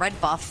away the red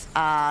buff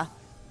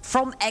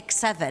from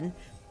X7.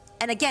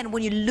 And again,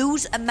 when you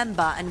lose a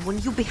member and when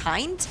you're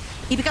behind,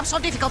 it becomes so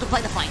difficult to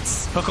play the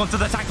fights. Hook onto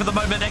the tank for the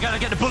moment. They're going to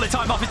get the bullet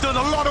time off. He's doing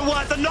a lot of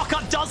work. The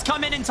knockup does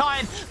come in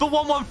time, but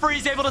 113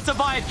 is able to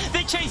survive.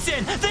 They chase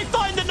in. They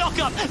find the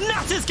knockup.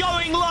 Natter's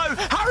going low.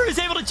 Haru's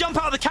able to jump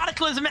out of the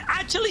Cataclysm and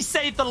actually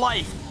save the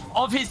life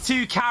of his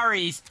two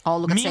carries. Oh,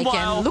 look at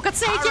Meanwhile, Seiken. Look at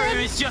Seiken. Haru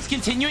is just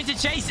continuing to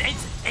chase.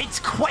 It's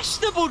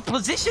questionable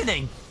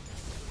positioning.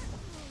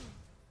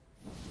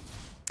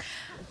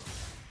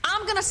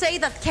 I'm gonna say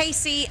that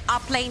KC are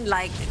playing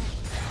like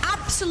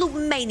absolute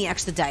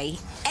maniacs today.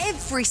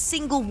 Every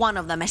single one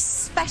of them,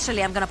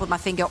 especially I'm gonna put my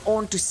finger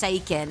onto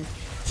Seiken.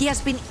 He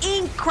has been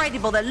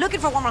incredible. They're looking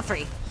for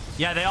 113.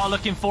 Yeah, they are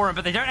looking for him,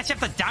 but they don't actually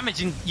have the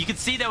damage, and you could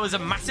see there was a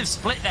massive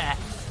split there.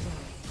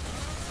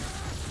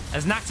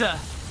 As Natter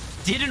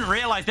didn't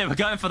realize they were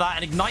going for that,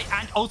 and Ignite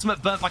and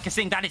Ultimate burnt by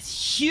Kasing. That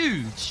is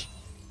huge.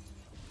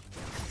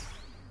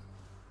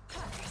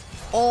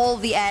 All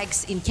the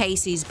eggs in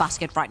KC's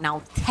basket right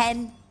now.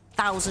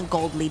 10,000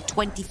 gold lead,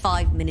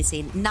 25 minutes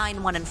in.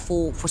 9-1 and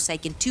 4 for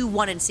Seiken,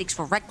 2-1 and 6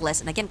 for Rekkkles,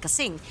 and again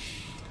Kasing.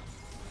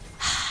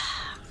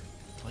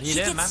 He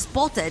gets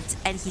spotted,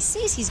 and he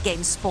sees his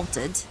game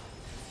spotted.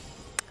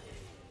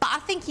 But I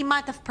think he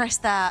might have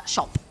pressed the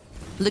shop,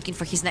 looking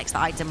for his next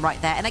item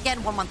right there. And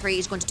again, 113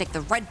 is going to take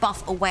the red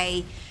buff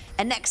away.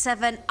 And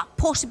X7 are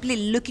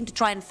possibly looking to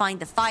try and find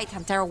the fight.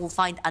 Hantera will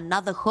find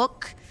another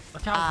hook.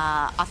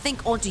 I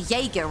think onto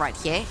Jaeger right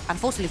here.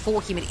 Unfortunately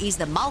for him, it is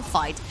the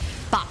Malphite.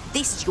 But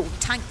this is your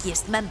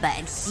tankiest member,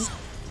 and he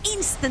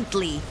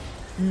instantly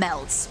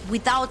melts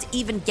without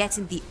even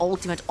getting the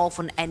ultimate off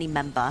on any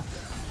member.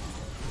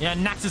 Yeah,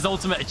 Natter's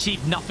ultimate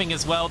achieved nothing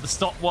as well. The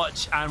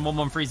stopwatch and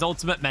 113's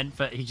ultimate meant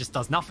that he just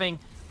does nothing.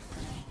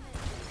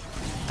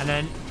 And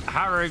then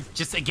Haru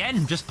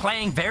just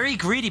playing very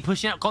greedy,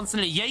 pushing up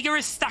constantly. Jaeger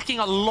is stacking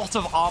a lot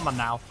of armor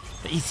now,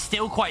 but he's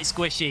still quite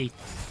squishy.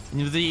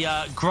 The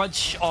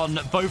grudge on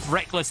both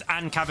Rekkkles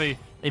and Cabu,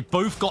 they've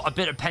both got a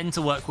bit of pen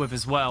to work with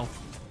as well.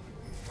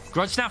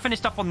 Grudge now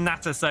finished up on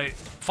Natter, so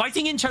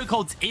fighting in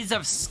chokeholds is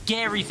a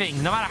scary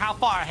thing, no matter how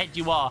far ahead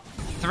you are.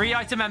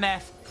 3-item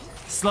MF,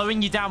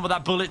 slowing you down with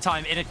that bullet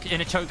time in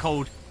a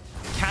chokehold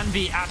can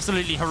be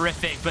absolutely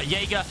horrific, but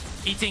Jaeger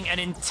eating an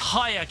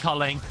entire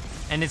culling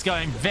and is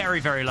going very,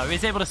 very low.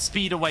 He's able to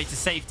speed away to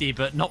safety,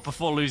 but not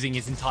before losing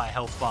his entire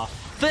health bar.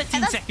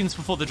 13 seconds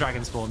before the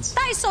dragon spawns.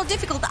 That is so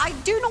difficult. I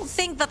do not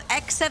think that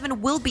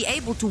X7 will be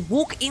able to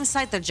walk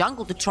inside the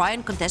jungle to try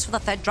and contest for the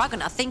third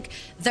dragon. I think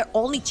their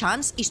only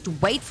chance is to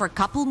wait for a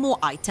couple more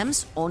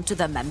items onto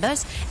their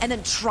members and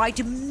then try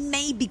to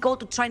maybe go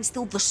to try and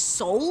steal the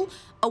soul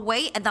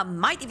away, and that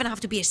might even have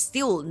to be a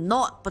steal,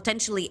 not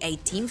potentially a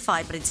team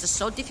fight, but it's just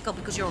so difficult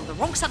because you're on the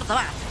wrong side of the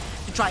map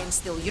to try and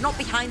steal. You're not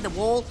behind the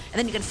wall, and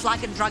then you can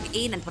flag and drag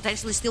in and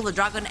potentially steal the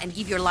dragon and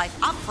give your life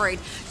up for it.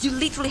 You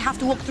literally have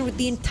to walk through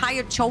the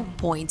entire choke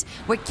point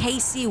where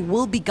KC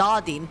will be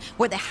guarding,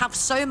 where they have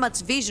so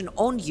much vision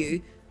on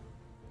you.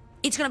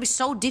 It's going to be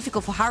so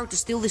difficult for Haru to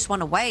steal this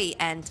one away,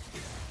 and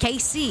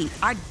KC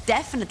are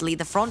definitely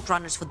the front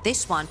runners for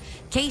this one.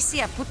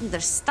 KC are putting their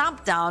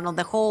stamp down on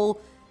the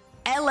whole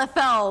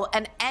LFL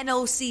and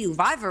NOC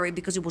rivalry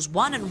because it was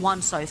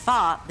 1-1 so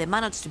far. They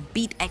managed to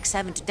beat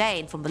X7 today,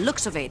 and from the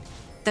looks of it,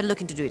 they're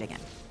looking to do it again.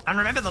 And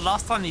remember, the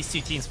last time these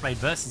two teams played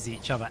versus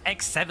each other,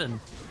 X7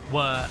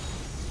 were...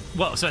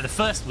 Well, so the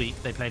first week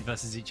they played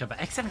versus each other,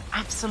 X7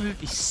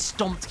 absolutely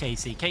stomped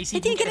KC.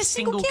 KC didn't get a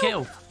single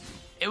kill.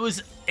 It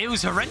was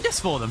horrendous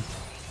for them.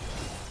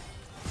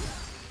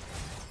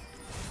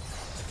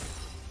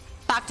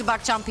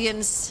 Back-to-back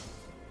champions,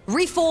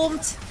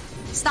 reformed,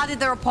 studied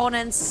their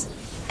opponents,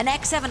 and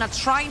X7 are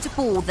trying to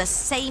pull the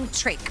same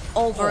trick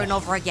over and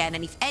over again.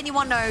 And if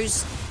anyone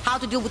knows how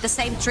to deal with the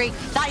same trick,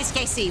 that is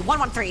KC.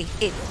 113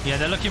 in. Yeah,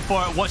 they're looking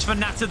for it. Watch for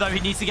Natter, though. He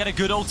needs to get a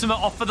good ultimate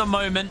off for the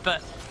moment.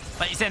 But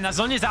like you said, as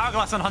long as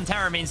Hourglass on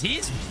Huntera means he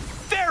is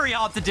very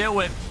hard to deal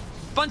with.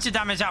 Bunch of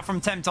damage out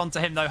from Tempt onto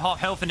him, though. Half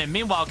health in him.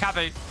 Meanwhile,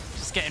 Cabu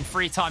just getting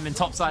free time in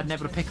topside and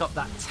able to pick up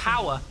that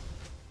tower.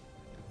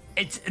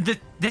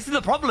 This is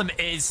the problem,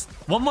 is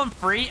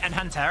 113 and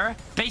Huntera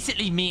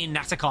basically mean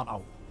Natter can't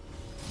ult.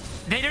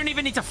 They don't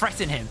even need to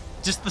threaten him.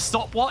 Just the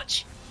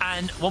stopwatch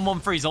and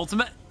 113's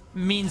ultimate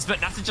means that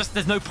Natter just,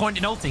 there's no point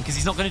in ulting because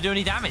he's not going to do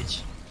any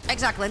damage.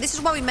 Exactly. And this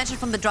is what we mentioned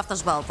from the draft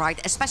as well, right?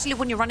 Especially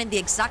when you're running the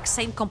exact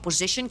same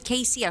composition,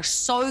 KC are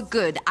so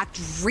good at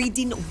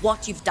reading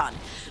what you've done.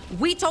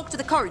 We talked to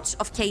the coach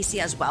of KC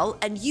as well,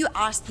 and you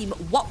asked him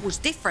what was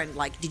different.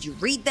 Like, did you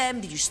read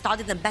them? Did you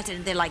study them better?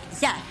 And they're like,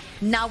 yeah,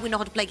 now we know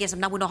how to play against them.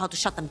 Now we know how to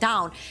shut them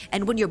down.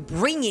 And when you're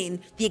bringing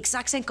the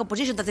exact same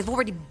composition that they've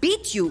already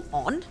beat you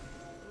on,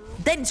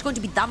 then it's going to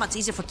be that much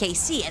easier for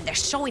KC, and they're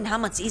showing how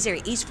much easier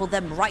it is for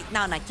them right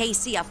now. Now,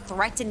 KC are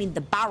threatening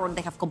the Baron.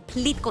 They have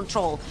complete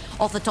control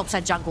of the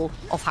topside jungle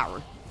of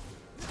Haru.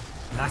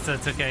 Nata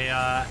took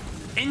a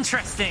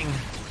interesting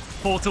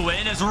portal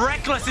win, as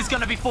REKKLES is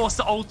going to be forced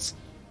to ult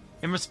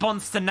in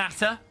response to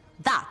Nata.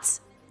 That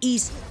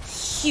is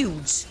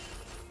huge.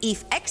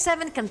 If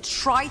X7 can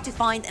try to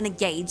find an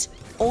engage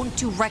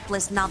onto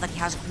REKKLES now that he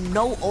has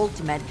no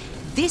ultimate,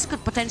 this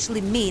could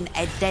potentially mean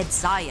a dead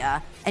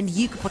Xayah, and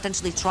you could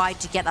potentially try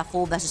to get a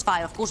 4 versus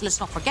 5. Of course, let's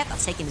not forget that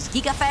Taken is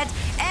Giga Fed,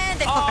 and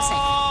they've got Kasing.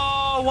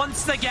 Oh,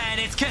 once again,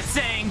 it's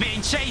Kasing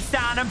being chased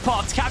down and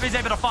popped. Cabby's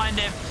able to find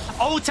him.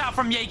 Ult out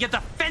from Jaeger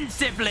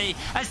defensively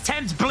as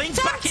Tempt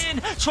blinks back in,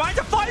 trying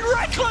to find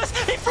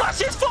REKKLES. He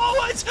flashes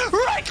forwards.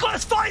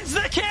 REKKLES finds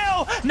the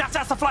kill. Nat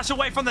has to flash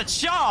away from the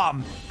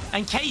charm.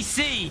 And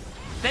KC,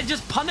 they're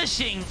just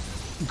punishing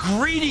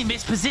greedy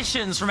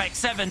mispositions from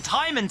X7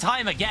 time and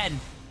time again.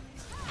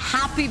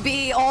 Happy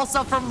B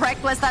also from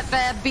REKKLES that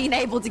they're being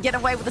able to get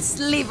away with a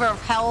sliver of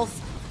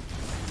health.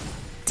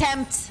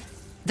 Tempt,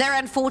 they're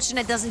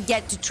unfortunate, doesn't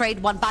get to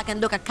trade one back,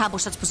 and look at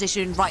Kabosat's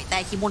position right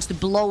there. He wants to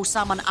blow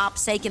someone up.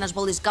 Seiken as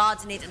well is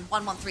guarding it, and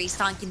 113 is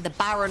tanking the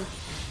Baron.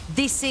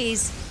 This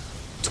is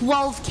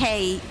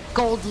 12k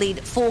gold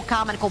lead for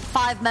KARMINE.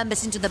 5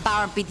 members into the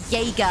Baron pit.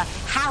 Jaeger,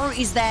 Haru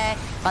is there,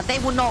 but they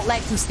will not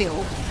let him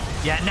steal.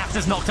 Yeah,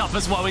 Nata's knocked up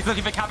as well. He's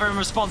looking for cover in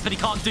response, but he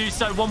can't do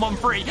so.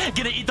 113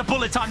 gonna eat the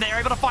bullet time. They're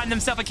able to find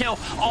themselves a kill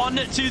on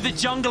to the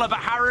jungler, but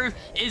Haru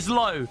is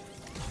low.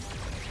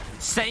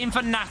 Same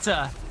for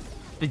Nata.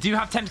 They do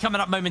have Tempt coming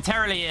up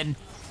momentarily, and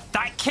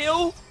that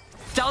kill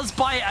does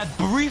buy a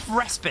brief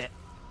respite.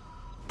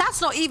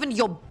 That's not even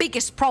your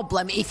biggest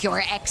problem if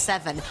you're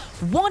X7.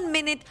 1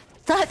 minute,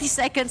 30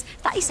 seconds.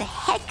 That is a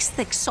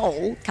Hextech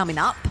Soul coming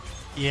up.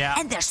 Yeah.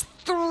 And there's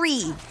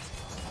 3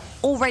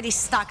 already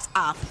stacked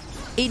up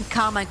in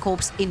KARMINE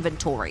Corp's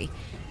inventory.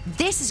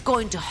 This is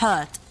going to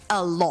hurt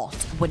a lot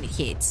when it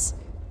hits.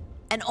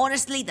 And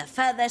honestly, the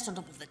feathers on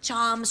top of the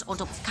charms, on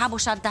top of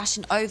Kabosat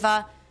dashing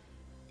over,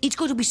 it's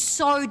going to be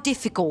so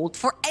difficult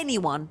for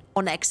anyone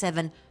on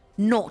X7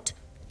 not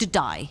to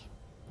die.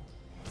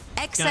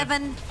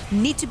 X7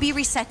 need to be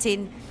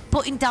resetting,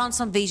 putting down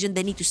some vision.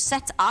 They need to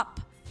set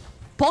up,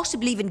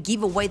 possibly even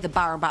give away the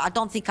Baron, but I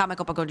don't think KARMINE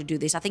Corp are going to do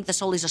this. I think the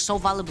souls are so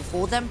valuable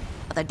for them,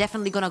 but they're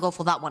definitely going to go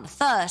for that one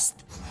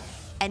first.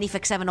 And if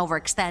X7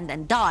 overextend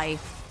and die,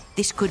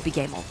 this could be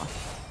game over.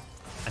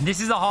 And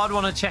this is a hard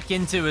one to check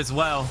into as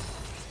well.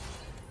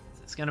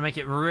 It's going to make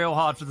it real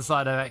hard for the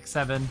side of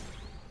X7.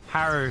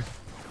 Haru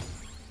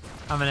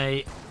having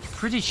a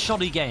pretty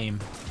shoddy game.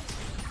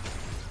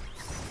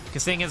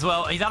 Kasing as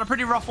well. He's had a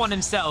pretty rough one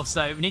himself,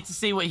 so we need to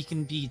see what he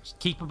can be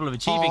capable of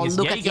achieving. Oh,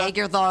 look at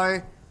Jaeger,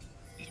 though.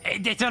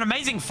 It's an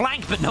amazing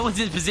flank, but no one's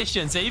in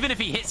position. So even if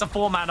he hits a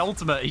 4-man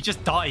ultimate, he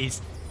just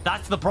dies.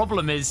 That's the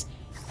problem, is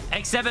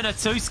X7 are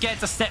too scared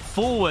to step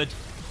forward.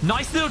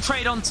 Nice little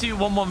trade onto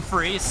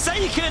 113.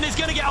 Seiken is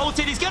going to get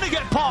ulted. He's going to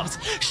get popped.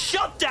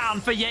 Shut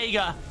down for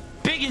Jaeger.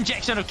 Big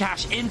injection of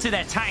cash into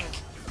their tank.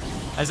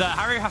 As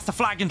Haru has to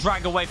flag and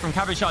drag away from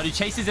Kabashad, who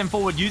chases him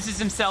forward, uses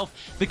himself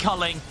the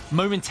culling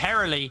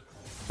momentarily.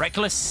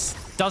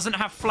 REKKLES doesn't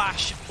have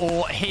flash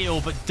or heal,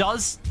 but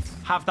does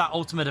have that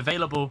ultimate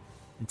available.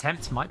 And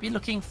Tempt might be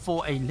looking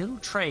for a little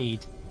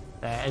trade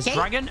there, as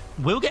Dragon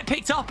will get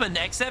picked up, and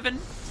X7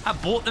 have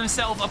bought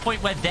themselves a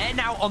point where they're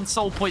now on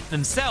soul point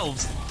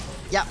themselves.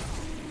 Yep.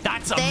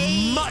 That's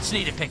a much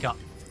needed pickup.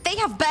 They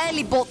have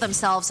barely bought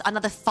themselves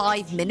another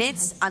 5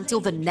 minutes until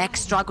the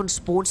next dragon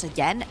spawns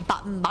again.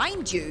 But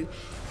mind you,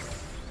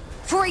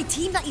 for a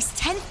team that is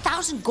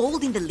 10,000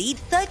 gold in the lead,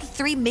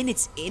 33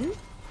 minutes in,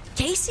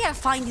 KC are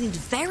finding it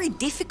very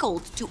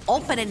difficult to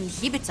open an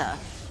inhibitor.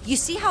 You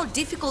see how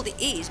difficult it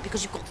is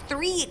because you've got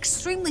 3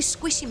 extremely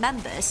squishy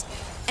members,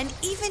 and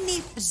even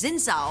if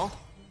Xin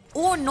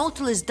or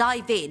Nautilus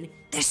dive in,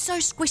 they're so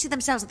squishy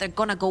themselves that they're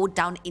gonna go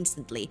down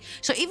instantly.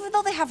 So even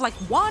though they have like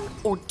 1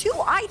 or 2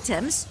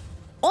 items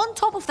on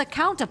top of the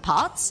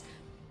counterparts,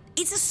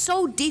 it's just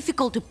so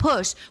difficult to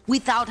push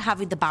without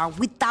having the Baron,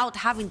 without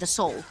having the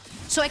soul.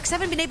 So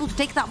X7 being able to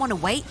take that one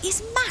away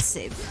is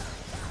massive.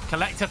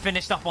 Collector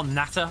finished up on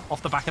Nata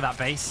off the back of that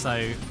base,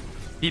 so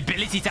the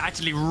ability to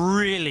actually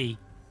really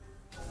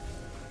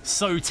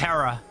sow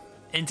terror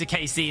into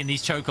KC in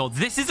these chokeholds.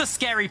 This is a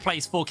scary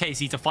place for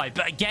KC to fight,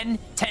 but again,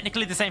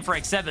 technically the same for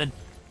X7.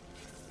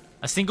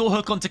 A single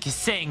hook onto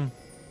Kasing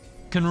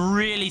can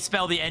really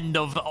spell the end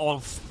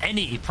of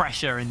any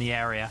pressure in the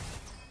area.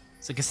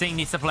 So Kasing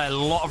needs to play a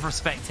lot of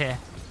respect here.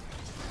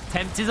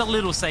 Tempt is a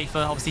little safer,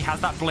 obviously has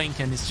that blink,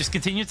 and it's just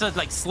continued to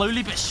like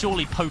slowly but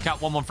surely poke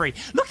out 113.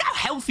 Look how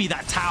healthy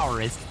that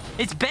tower is.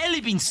 It's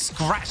barely been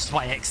scratched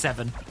by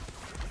X7.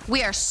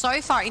 We are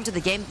so far into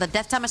the game, the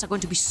death timers are going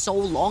to be so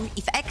long.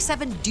 If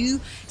X7 do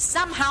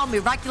somehow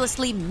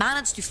miraculously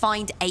manage to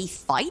find a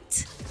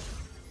fight,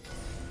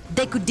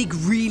 they could dig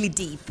really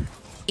deep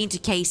into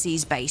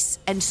KC's base.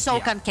 And so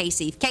can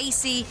KC. If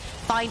KC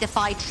find a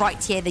fight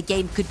right here, the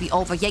game could be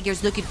over.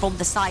 Jaeger's looking from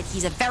the side.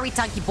 He's a very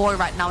tanky boy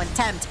right now, and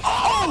Tempt.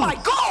 Oh my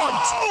god!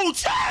 Oh,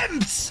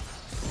 Tempt!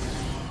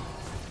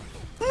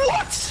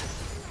 What?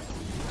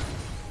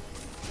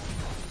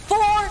 4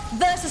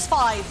 versus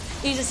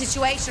 5 is a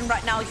situation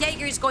right now.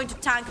 Jaeger is going to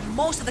tank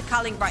most of the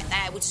culling right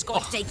there, which is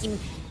going to take him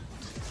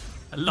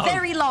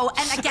very low.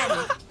 And again,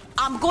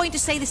 I'm going to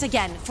say this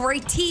again. For a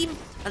team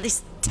that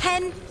is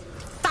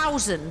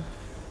 10,000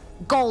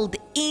 gold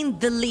in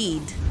the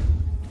lead,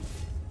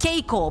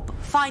 K-Corp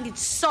find it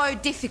so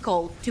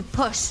difficult to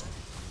push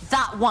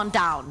that one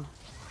down.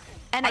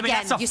 And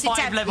again, you see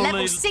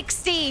level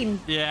 16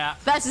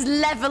 versus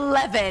level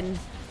 11.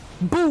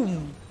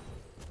 Boom.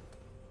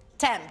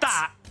 Tempt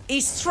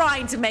is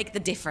trying to make the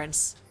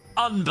difference.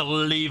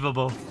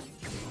 Unbelievable.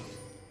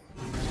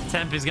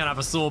 Temp is going to have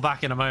a sore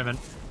back in a moment.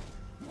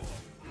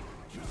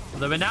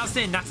 Although we're now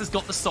seeing Nata's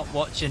got the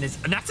stopwatch and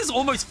Nata's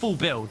almost full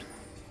build.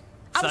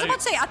 I was about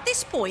to say, at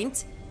this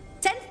point,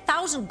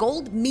 10,000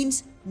 gold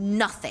means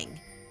nothing.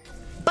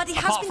 But it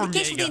has been the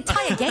case for the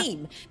entire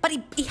game. But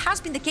it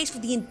has been the case for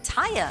the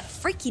entire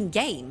freaking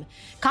game.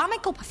 KARMINE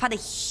have had a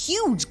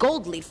huge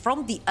gold lead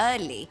from the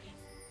early.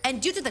 And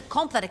due to the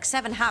comp that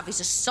X7 have, it's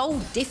just so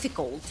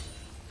difficult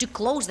to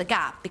close the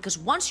gap. Because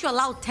once you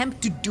allow Temp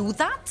to do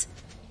that,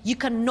 you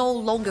can no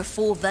longer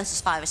 4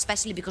 versus 5,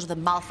 especially because of the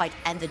Malphite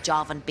and the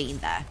Jarvan being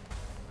there.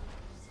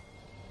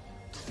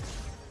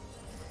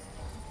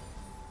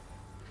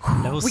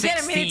 Level 16. We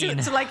get a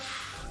minute to like,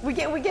 we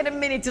get a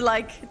minute to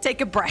like take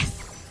a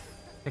breath.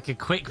 Take a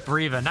quick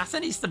breather. Nata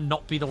needs to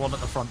not be the one at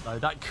the front though.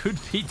 That could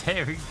be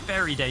very,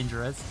 very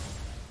dangerous.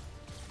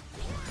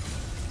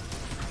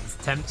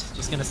 Tempt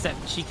just going to step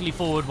cheekily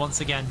forward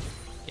once again.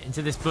 Get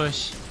into this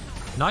bush.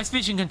 Nice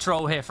vision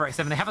control here for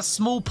X7. They have a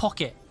small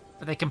pocket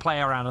that they can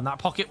play around, and that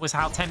pocket was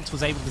how Tempt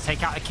was able to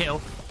take out a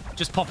kill.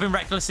 Just popping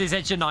Reckless's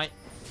Edge of Night,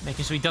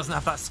 making sure he doesn't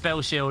have that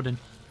spell shield, and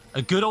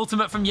a good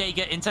ultimate from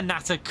Jaeger into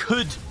Nata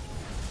could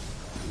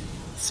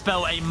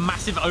spell a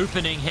massive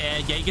opening here.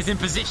 Jaeger's in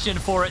position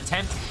for it.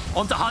 Tempt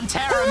onto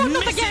Huntera,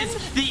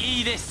 misses the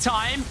E this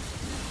time.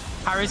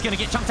 Harry's going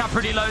to get chunked out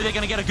pretty low. They're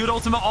going to get a good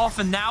ultimate off,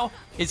 and now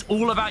it's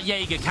all about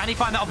Jaeger. Can he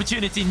find that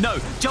opportunity? No.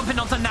 Jumping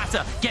onto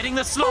Nata, getting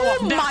the slow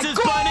off. Nata's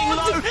burning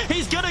low.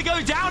 He's going to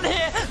go down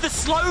here. The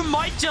slow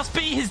might just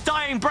be his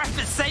dying breath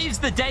that saves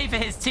the day for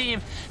his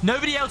team.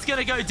 Nobody else going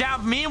to go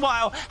down.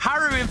 Meanwhile,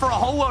 Haru in for a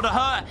whole world of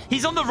hurt.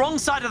 He's on the wrong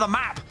side of the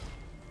map,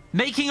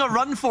 making a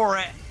run for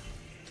it.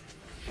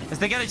 As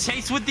they're going to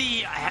chase with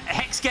the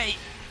Hex Gate.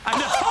 And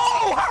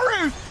oh,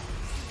 Haru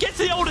gets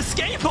the old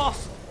escape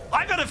off.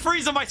 I've got a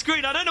freeze on my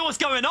screen. I don't know what's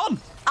going on.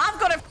 I've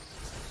got a...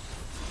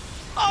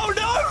 Oh,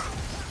 no.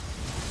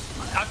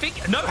 I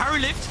think... No,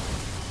 Haru lived.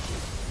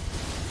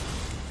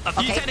 A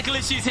few technical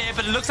issues here,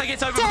 but it looks like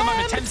it's over for the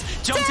moment. Temps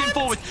jumps in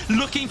forward,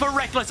 looking for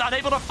Rekkless,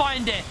 unable to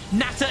find it.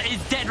 Nata is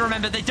dead,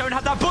 remember. They don't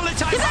have that bullet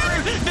time.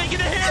 Haru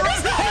making a hero.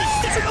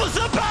 He steals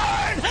the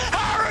burn.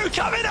 Haru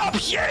coming up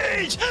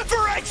huge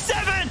for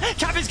X7.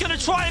 Cabby's going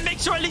to try and make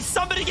sure at least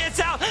somebody gets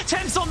out.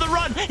 Temps on the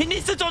run. He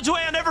needs to dodge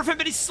away on everything,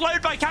 but he's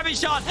slowed by Cabby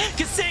Shard.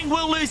 Kasing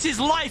will lose his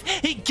life.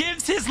 He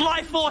gives his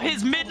life for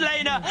his mid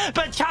laner,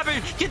 but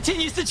Cabby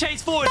continues to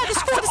chase forward. Has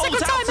to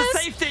ult out to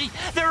safety.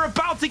 They're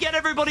about to get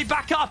everybody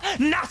back up.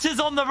 Nata's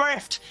on the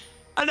rift.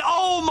 And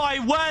oh my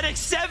word,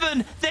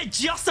 X7, they're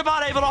just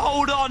about able to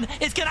hold on.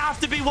 It's going to have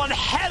to be one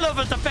hell of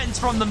a defense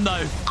from them,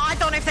 though. I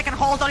don't know if they can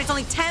hold on. It's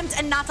only Tempt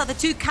and Nata, the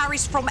two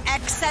carries from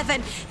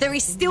X7. There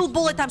is still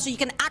bullet time, so you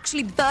can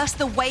actually burst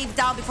the wave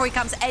down before he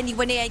comes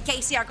anywhere near. And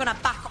KC are going to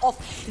back off.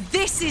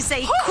 This is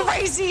a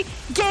crazy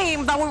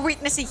game that we're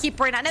witnessing here,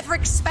 Bryn. I never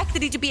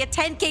expected it to be a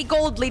 10k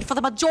gold lead for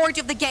the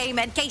majority of the game,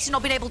 and KC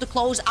not being able to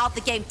close out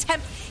the game.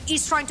 Tempt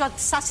is trying to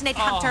assassinate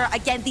Hunter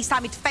again. This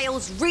time it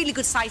fails. Really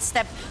good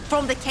sidestep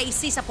from the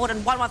KC support,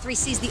 and 113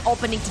 sees the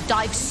opening to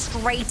dive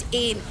straight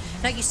in.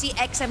 Now you see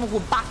X7 will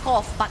back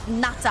off, but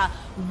Nata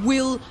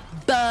will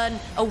burn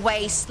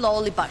away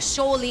slowly but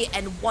surely,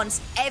 and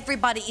once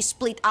everybody is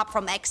split up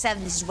from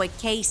X7, this is where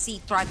KC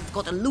thrive. They've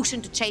got a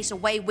Lucian to chase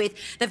away with,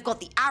 they've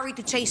got the Ari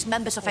to chase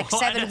members of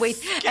X7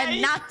 with,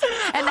 and Nata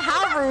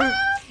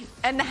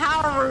and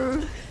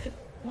Haru.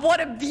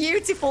 What a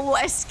beautiful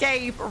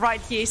escape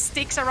right here.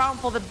 Sticks around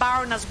for the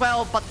Baron as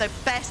well, but the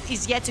best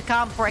is yet to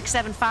come for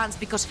X7 fans,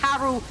 because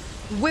Haru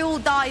will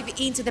dive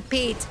into the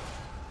pit.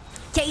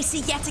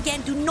 KC yet again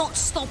do not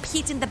stop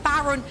hitting the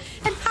Baron,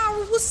 and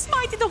Haru will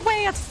smite it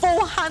away at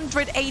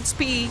 400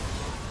 HP.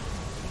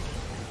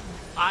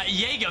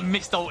 Jaeger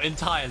missed ult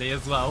entirely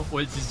as well,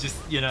 which is just,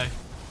 you know,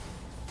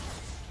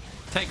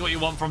 take what you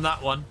want from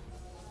that one.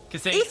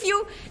 If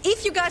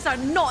you guys are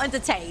not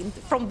entertained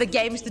from the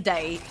games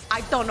today,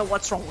 I don't know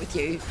what's wrong with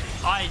you.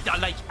 I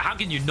like, how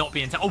can you not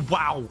be entertained? Oh,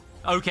 wow.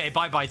 Okay,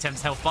 bye-bye,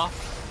 Temp's health bar.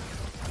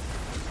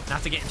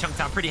 Nata getting chunked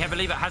out pretty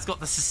heavily, but has got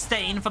the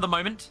sustain for the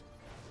moment.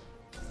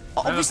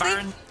 Obviously,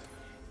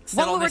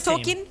 while we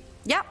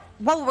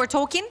were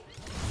talking,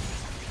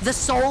 the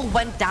soul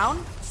went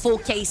down for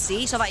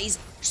KC, so that is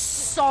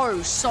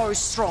so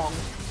strong.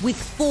 With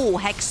 4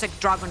 Hextech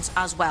Dragons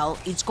as well,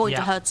 it's going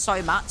to hurt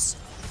so much.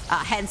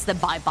 Hence the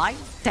bye-bye,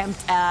 tempt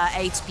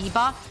HP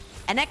bar.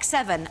 And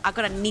X7 are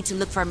gonna need to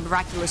look for a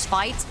miraculous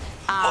fight.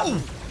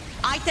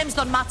 Items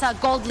don't matter,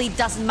 gold lead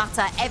doesn't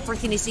matter,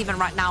 everything is even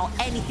right now,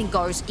 anything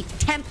goes. If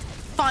Tempt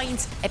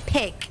finds a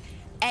pick,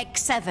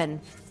 X7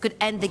 could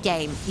end the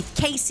game. If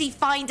KC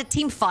find a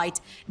team fight,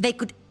 they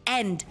could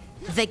end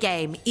the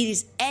game. It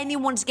is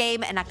anyone's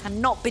game, and I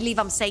cannot believe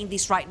I'm saying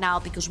this right now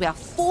because we are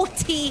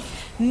 40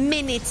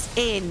 minutes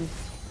in,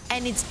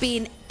 and it's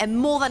been a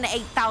more than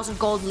 8,000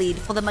 gold lead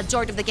for the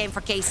majority of the game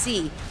for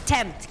KC.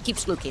 Tempt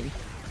keeps looking.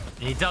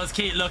 He does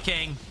keep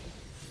looking.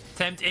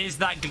 Tempt is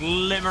that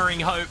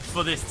glimmering hope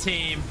for this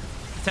team.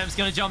 Tempt's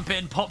going to jump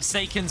in, pop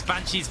Saken's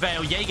Banshee's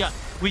Veil. Jaeger,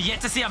 we're yet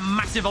to see a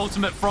massive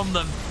ultimate from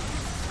them.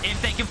 If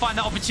they can find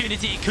that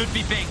opportunity, it could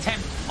be big.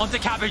 Tempt onto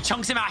Cabu,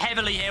 chunks him out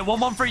heavily here.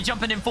 1-1-3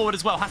 jumping in forward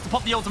as well. Has to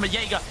pop the ultimate.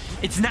 Jaeger,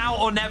 it's now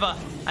or never.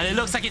 And it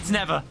looks like it's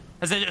never,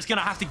 as they're just going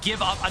to have to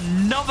give up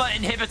another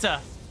inhibitor.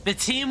 The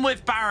team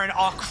with Baron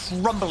are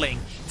crumbling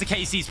to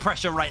KC's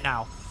pressure right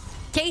now.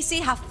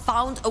 KC have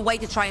found a way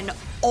to try and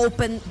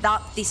open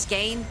this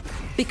game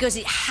because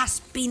it has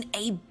been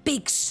a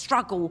big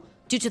struggle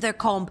due to their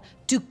comp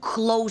to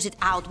close it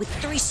out. With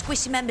 3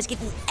 squishy members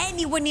getting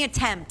anywhere near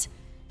Tempt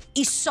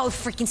is so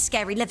freaking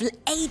scary. Level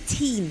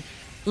 18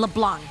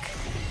 LeBlanc.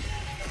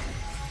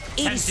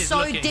 It is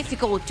so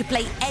difficult to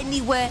play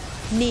anywhere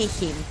near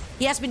him.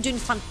 He has been doing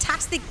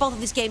fantastic both of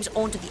these games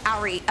onto the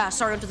Ari,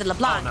 onto the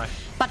LeBlanc,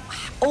 but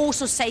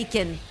also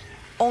Saken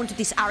onto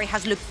this Ari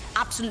has looked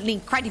absolutely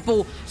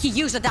incredible. He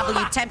used the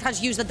W, Tempt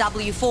has used the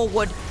W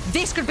forward.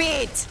 This could be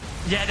it.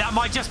 Yeah, that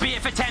might just be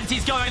it for Tempt.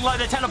 He's going low,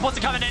 the teleports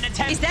are coming in, and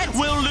Tempt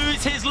will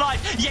lose his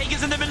life.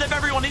 Jaeger's in the middle of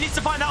everyone. He needs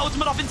to find that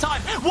ultimate off in time.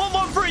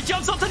 1-1-3,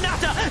 jumps onto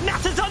Natter.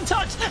 Natter's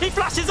untouched. He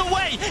flashes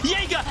away.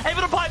 Jaeger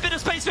able to buy a bit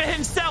of space for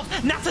himself.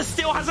 Natter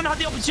still hasn't had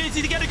the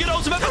opportunity to get a good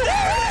ultimate, but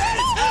there it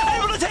is!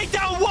 Able to take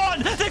down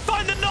 1. They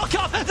find the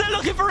knock-up. They're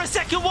looking for a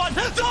second one.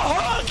 The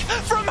hook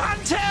from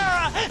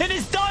Hantera in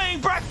his dying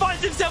breath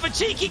finds himself a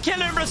cheeky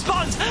kill in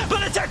response,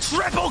 but it's a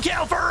triple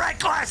kill for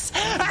REKKLES,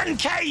 and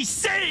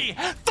KC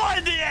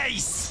find the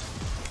ace.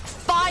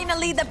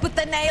 Finally, they put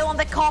the nail on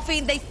the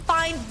coffin. They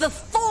find the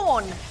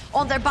thorn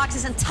on their backs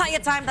this entire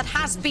time that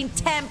has been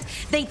Tempt.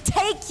 They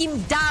take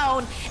him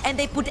down, and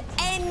they put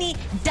any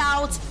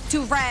doubt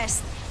to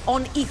rest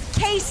on if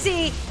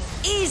KC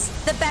is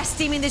the best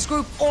team in this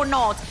group or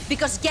not,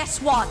 because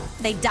guess what?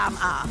 They damn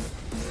are.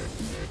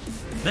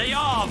 They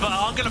are, but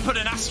I'm going to put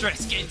an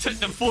asterisk. It took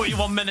them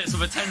 41 minutes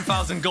with a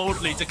 10,000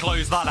 gold lead to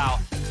close that out.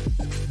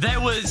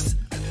 There was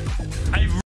a